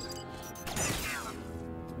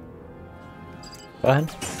 Go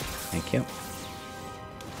ahead. Thank you.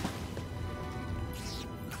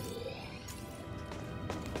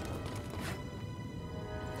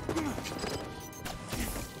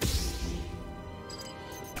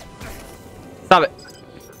 Stop it.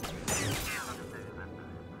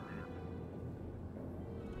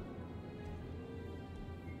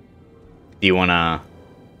 Do you wanna...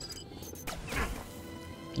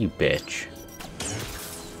 You bitch.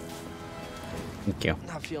 Thank you.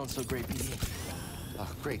 Not feeling so great, BD. Oh,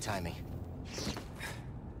 great timing.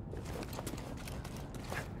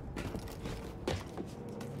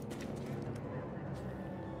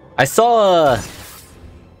 I saw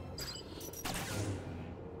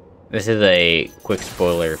This is a quick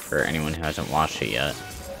spoiler for anyone who hasn't watched it yet.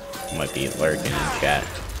 Might be lurking in chat.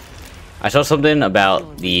 I saw something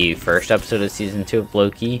about the first episode of season 2 of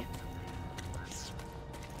Loki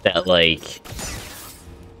that, like,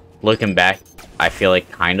 looking back, I feel like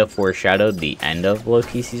kind of foreshadowed the end of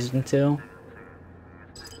Loki season 2.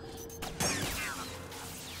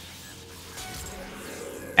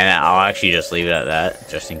 And I'll actually just leave it at that,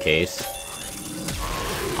 just in case.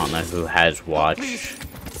 I don't know who has watched.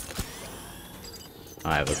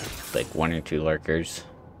 I have like 1 or 2 lurkers.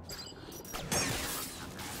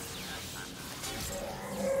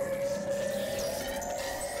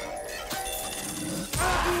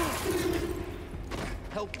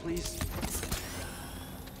 Help, please.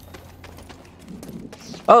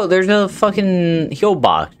 Oh, there's a fucking heal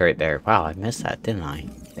box right there. Wow, I missed that, didn't I?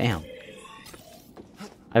 Damn.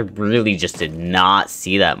 I really just did not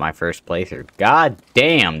see that my first playthrough. God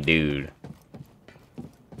damn, dude.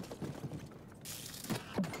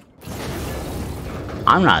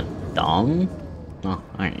 I'm not dumb. Oh,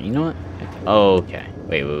 alright, you know what? Oh, okay.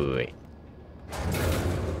 Wait.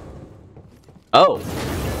 Oh!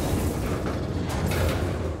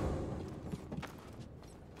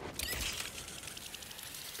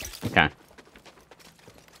 Okay.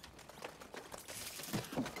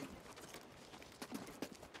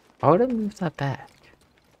 Why would I move that back?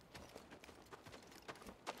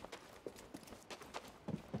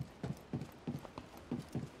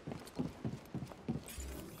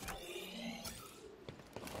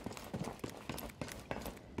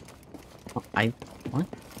 What?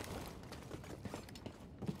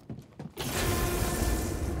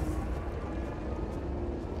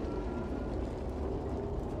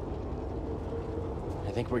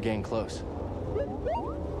 I think we're getting close.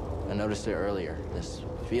 I noticed it earlier, this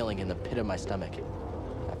feeling in the pit of my stomach.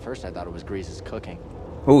 At first I thought it was Grease's cooking.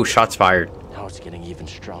 Ooh, shots fired. Now it's getting even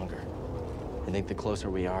stronger. I think the closer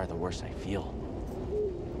we are, the worse I feel.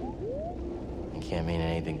 It can't mean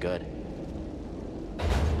anything good.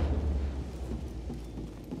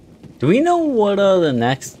 Do we know what the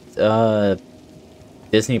next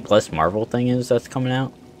Disney Plus Marvel thing is that's coming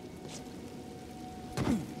out?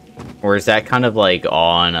 Or is that kind of like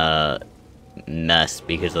on mess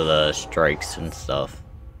because of the strikes and stuff.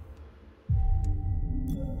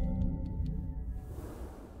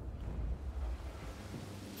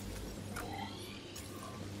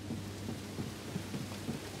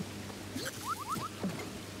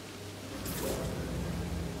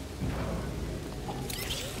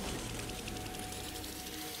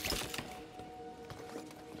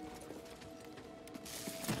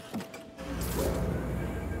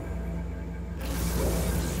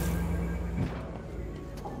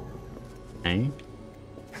 Okay.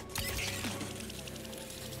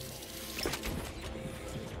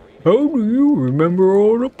 How do you remember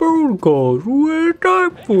all the protocols? We had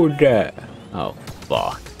time for that. Oh,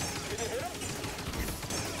 fuck.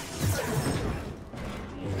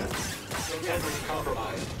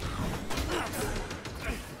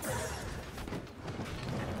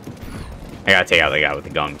 I gotta take out the guy with the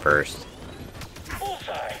gun first.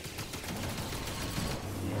 Bullseye.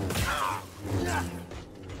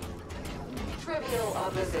 Trivial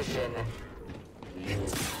opposition.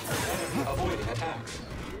 Avoiding attacks.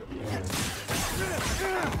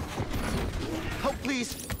 Help,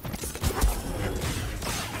 please.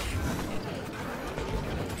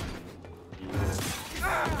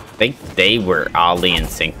 I think they were oddly in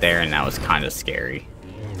sync there, and that was kind of scary.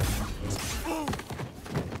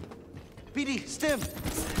 BD, stim.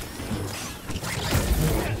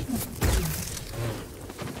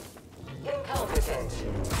 Incompetent.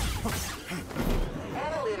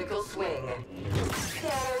 Analytical swing.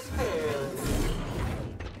 Scanners failed.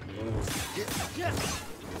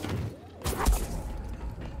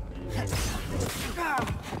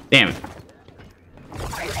 Damn it.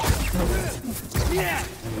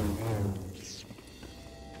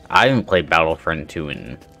 I haven't played Battlefront 2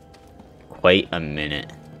 in quite a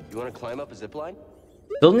minute. You want to climb up a zip line?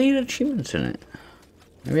 Still need achievements in it.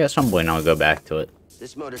 Maybe at some point I'll go back to it.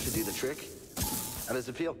 This motor should do the trick. How does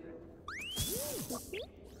it feel?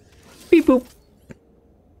 Beep boop.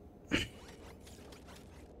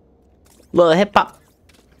 Little hip hop.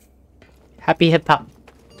 Happy hip hop.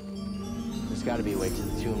 There's got to be a way to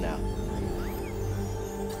the tomb now.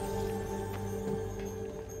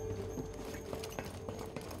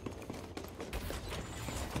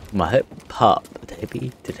 My hip hop,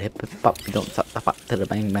 baby, to the hip hop, you don't stop the fuck to the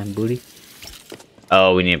bang bang booty.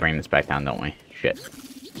 Oh, we need to bring this back down, don't we? Shit.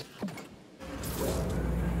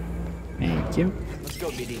 Thank you. Let's go,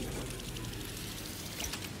 BD.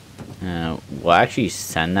 We'll actually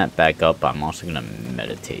send that back up. I'm also gonna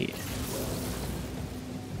meditate.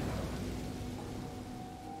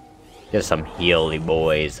 Get some healy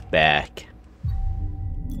boys back.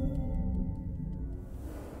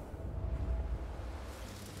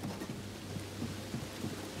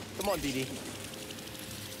 Come on, BD.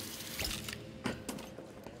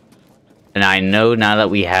 And I know now that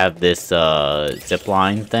we have this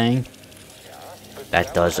zipline thing,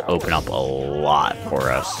 that does open up a lot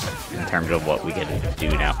for us in terms of what we can do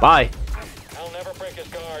now. Bye. I'll never break his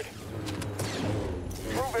guard.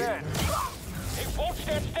 Move in. He won't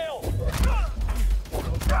stand still.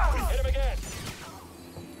 Hit him again.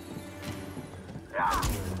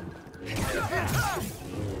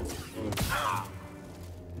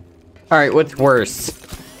 Alright, what's worse?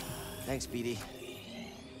 Thanks, BD.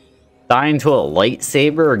 Dying to a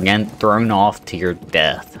lightsaber or getting thrown off to your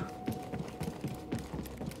death?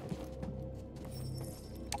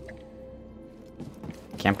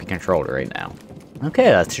 Can't be controlled right now.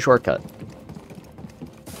 Okay, that's a shortcut.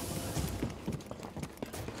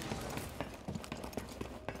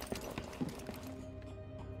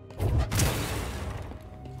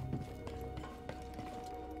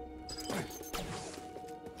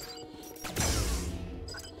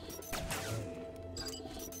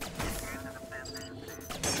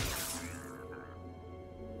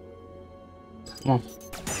 Come on.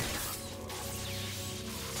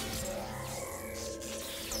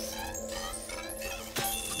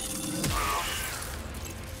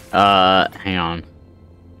 Hang on.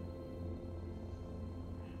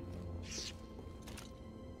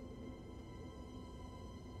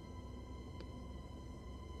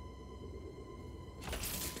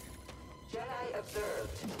 Jedi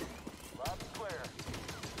observed. Lab's clear.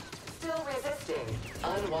 Still resisting.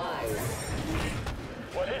 Unwise.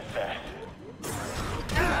 What is that?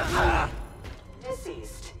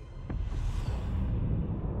 Deceased.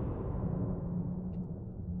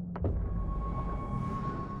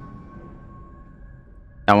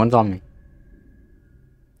 That one's on me.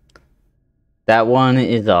 That one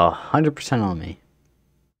is 100% on me.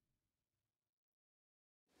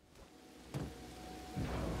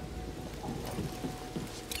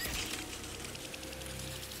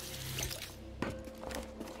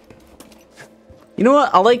 You know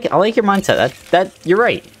what? I like your mindset. That you're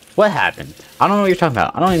right. What happened? I don't know what you're talking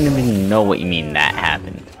about. I don't even know what you mean that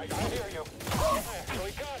happened. I hear you. I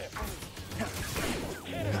actually got him.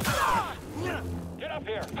 Get up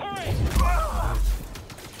here. Hurry!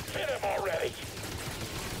 Hit him already.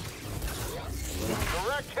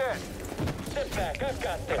 Direct hit. Sit back. I've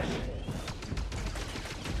got this.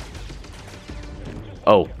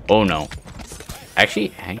 Oh no. Actually,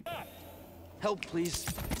 hang. Help, please.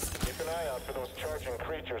 Keep an eye out for those charging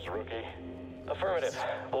creatures, rookie. Affirmative.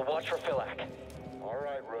 We'll watch for Philak. All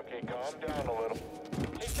right, rookie. Calm down a little.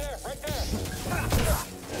 He's there. Right there.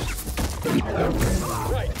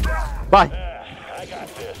 Right. Bye. I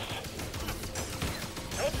got this.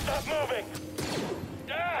 Don't stop moving.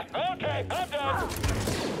 Okay, I'm done.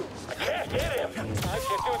 I can't hit him. I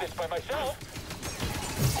can't do this by myself.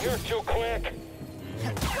 You're too quick.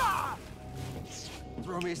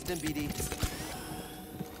 Throw me a stim, BD.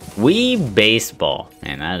 We baseball.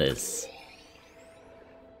 Man, that is...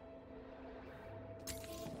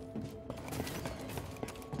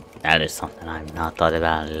 That is something I've not thought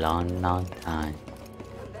about in a long, long time.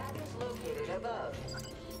 That is located above.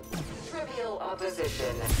 Trivial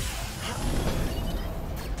opposition.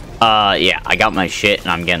 Yeah, I got my shit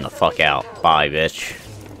and I'm getting the fuck out. Bye, bitch.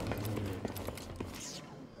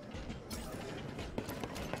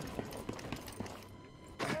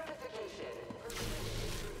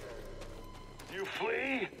 You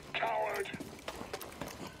flee, coward.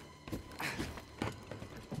 I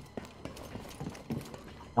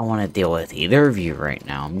don't want to deal with either of you right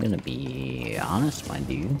now. I'm gonna be honest, my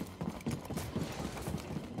dude.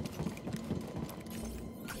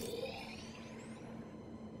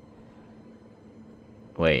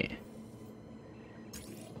 Wait.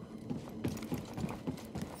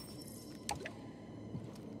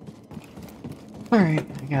 Alright,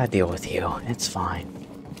 I gotta deal with you. It's fine.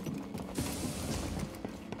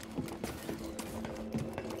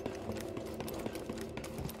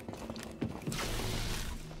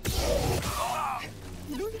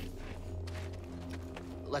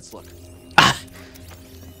 Let's look.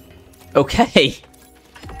 Okay.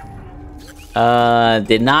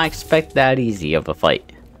 Did not expect that easy of a fight.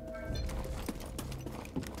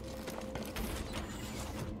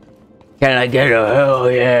 Can I get a hell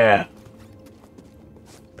yeah?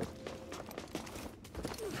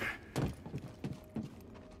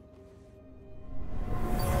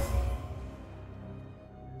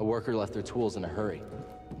 A worker left their tools in a hurry.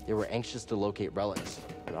 They were anxious to locate relics,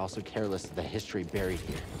 but also careless of the history buried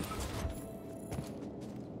here.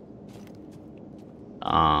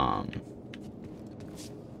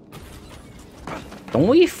 Don't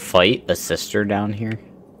we fight a sister down here?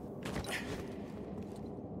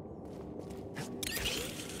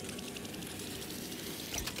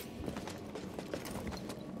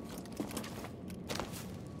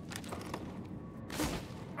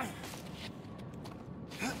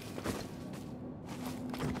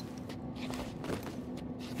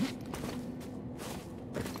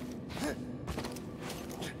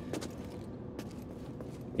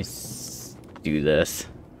 Let's do this.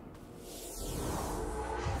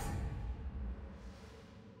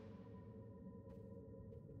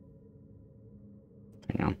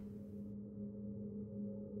 Hang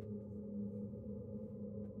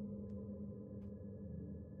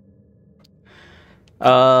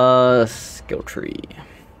on. Skill tree.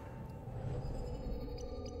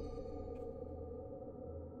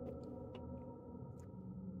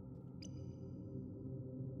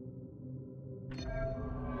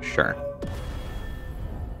 Sure.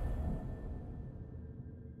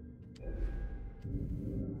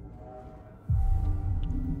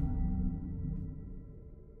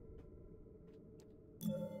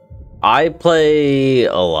 I play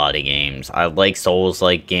a lot of games. I like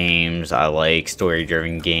Souls-like games. I like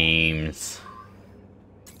story-driven games.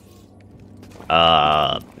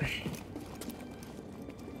 There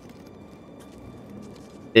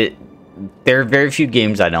are very few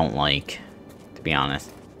games I don't like, to be honest.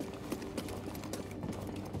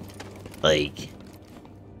 Like,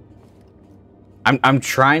 I'm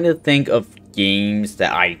trying to think of games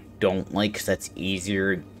that I don't like, because that's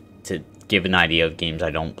easier to give an idea of games I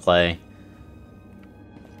don't play.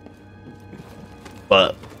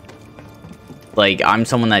 But, like, I'm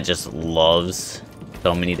someone that just loves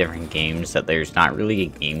so many different games that there's not really a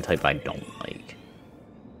game type I don't like.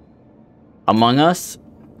 Among Us?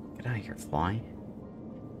 Get out of here, fly.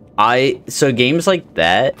 So games like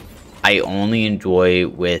that, I only enjoy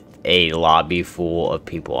with a lobby full of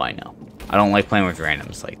people I know. I don't like playing with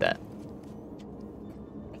randoms like that.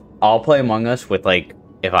 I'll play Among Us with, like,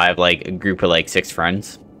 if I have, like, a group of, like, 6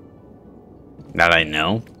 friends that I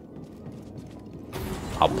know.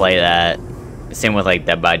 I'll play that. Same with like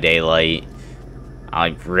Dead by Daylight. I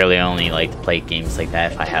really only like to play games like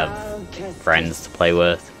that if I have friends to play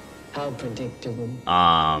with. How predictable.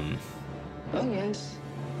 Oh yes,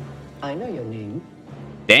 I know your name.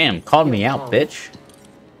 Damn, called me out, bitch.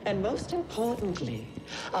 And most importantly,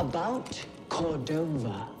 about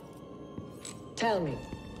Cordova. Tell me,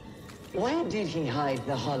 where did he hide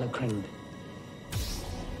the holocron?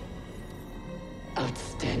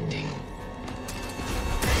 Outstanding.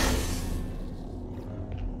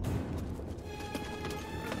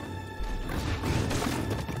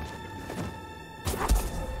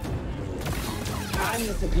 I'm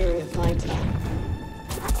the superior fighter.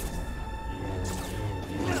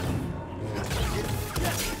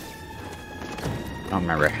 I don't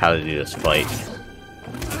remember how to do this fight.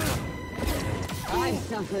 I've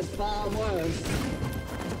suffered far worse.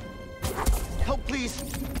 Help, please.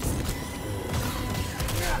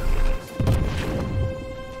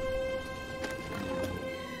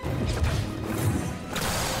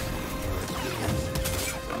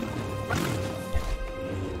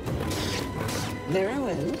 Very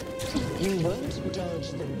well. You won't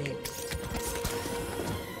dodge the next.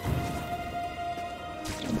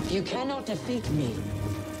 You cannot defeat me.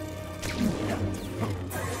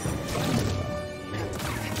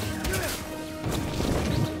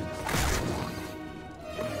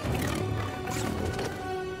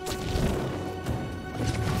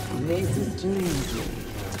 This is too easy.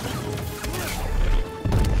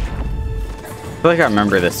 I feel like I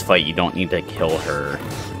remember this fight. You don't need to kill her.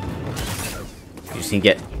 You just need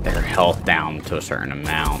to get her health down to a certain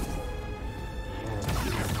amount.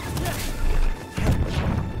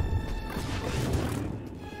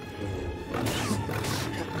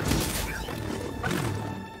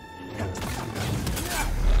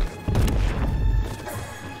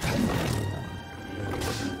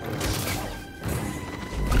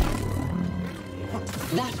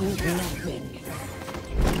 That was nothing.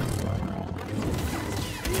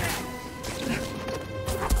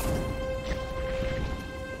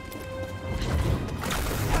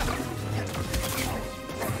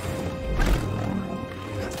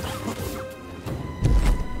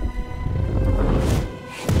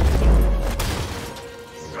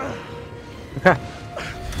 Okay.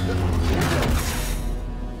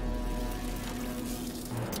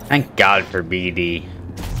 Thank God for BD.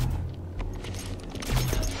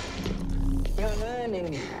 You're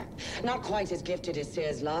learning. Not quite as gifted as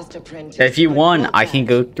Sear's last apprentice. If you won, I can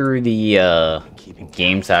go through the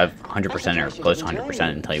games that have 100% or close to 100%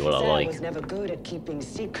 and tell you what I like. Was never good at keeping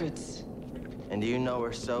secrets. And you know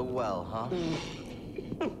her so well,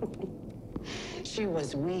 huh? She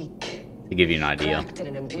was weak. To give you an idea. Cracked in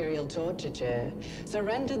an Imperial torture chair.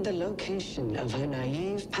 Surrendered the location of her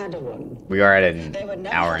naive Padawan. We are at an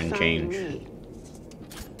hour and change.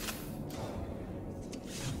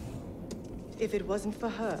 If it wasn't for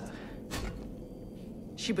her,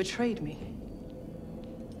 she betrayed me.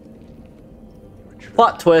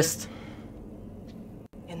 Plot twist.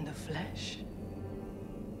 In the flesh.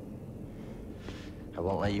 I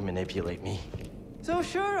won't let you manipulate me. So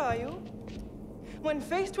sure are you? When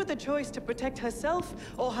faced with a choice to protect herself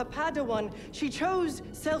or her Padawan, she chose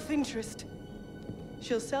self-interest.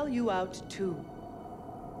 She'll sell you out too.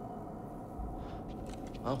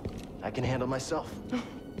 Well, I can handle myself.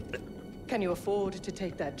 Can you afford to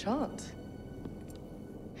take that chance?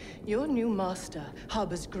 Your new master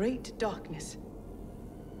harbors great darkness.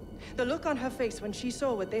 The look on her face when she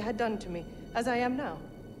saw what they had done to me, as I am now.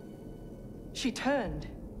 She turned,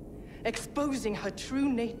 exposing her true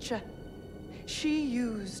nature. She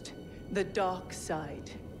used the dark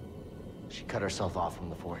side. She cut herself off from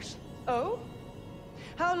the Force. Oh?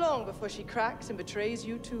 How long before she cracks and betrays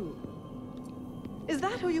you too? Is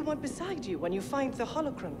that who you want beside you when you find the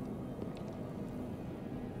holocron?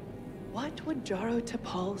 What would Jaro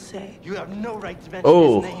Tapal say? You have no right to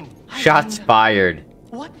mention his name. Shots fired.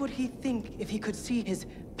 What would he think if he could see his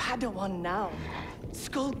Padawan now,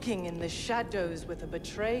 skulking in the shadows with a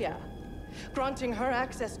betrayer, granting her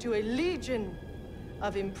access to a legion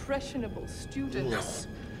of impressionable students?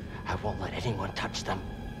 No, I won't let anyone touch them.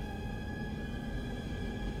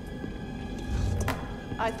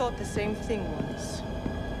 I thought the same thing once.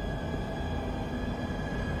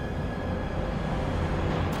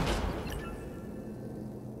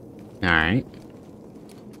 Alright.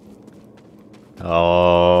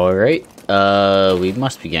 Alright. We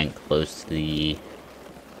must be getting close to the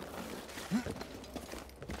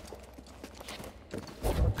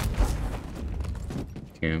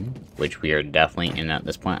tomb, which we are definitely in at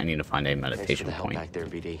this point. I need to find a meditation Thanks for the point. help back there,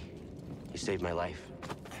 BD. You saved my life.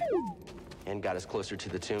 And got us closer to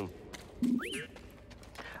the tomb.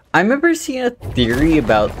 I remember seeing a theory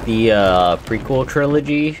about the prequel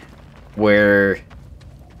trilogy where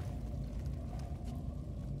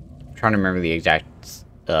I'm trying to remember the exact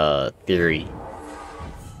theory.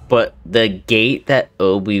 But the gate that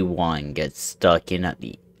Obi-Wan gets stuck in at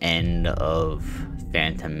the end of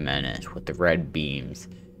Phantom Menace with the red beams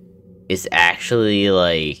is actually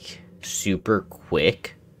like super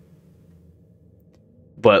quick.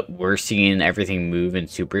 But we're seeing everything move in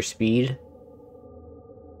super speed.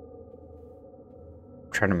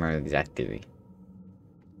 I'm trying to remember the exact theory.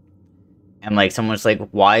 And like someone's like,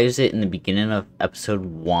 why is it in the beginning of episode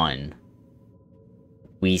 1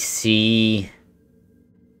 we see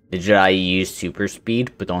the Jedi use super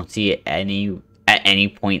speed, but don't see it at any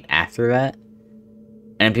point after that?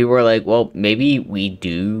 And people were like, well, maybe we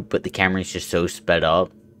do, but the camera's just so sped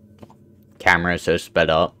up. Camera is so sped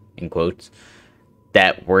up, in quotes,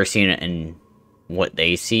 that we're seeing it in what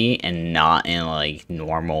they see and not in like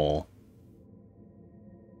normal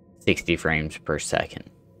 60 frames per second.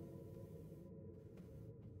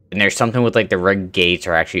 And there's something with like the red gates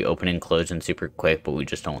are actually open and closing super quick, but we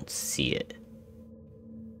just don't see it.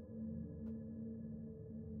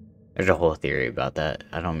 There's a whole theory about that.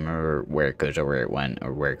 I don't remember where it goes or where it went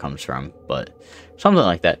or where it comes from, but something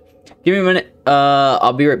like that. Give me a minute.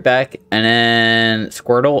 I'll be right back. And then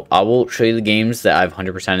Squirtle, I will show you the games that I've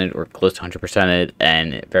 100%ed or close to 100%ed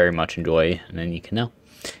and very much enjoy. And then you can know.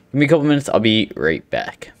 Give me a couple minutes. I'll be right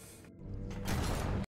back.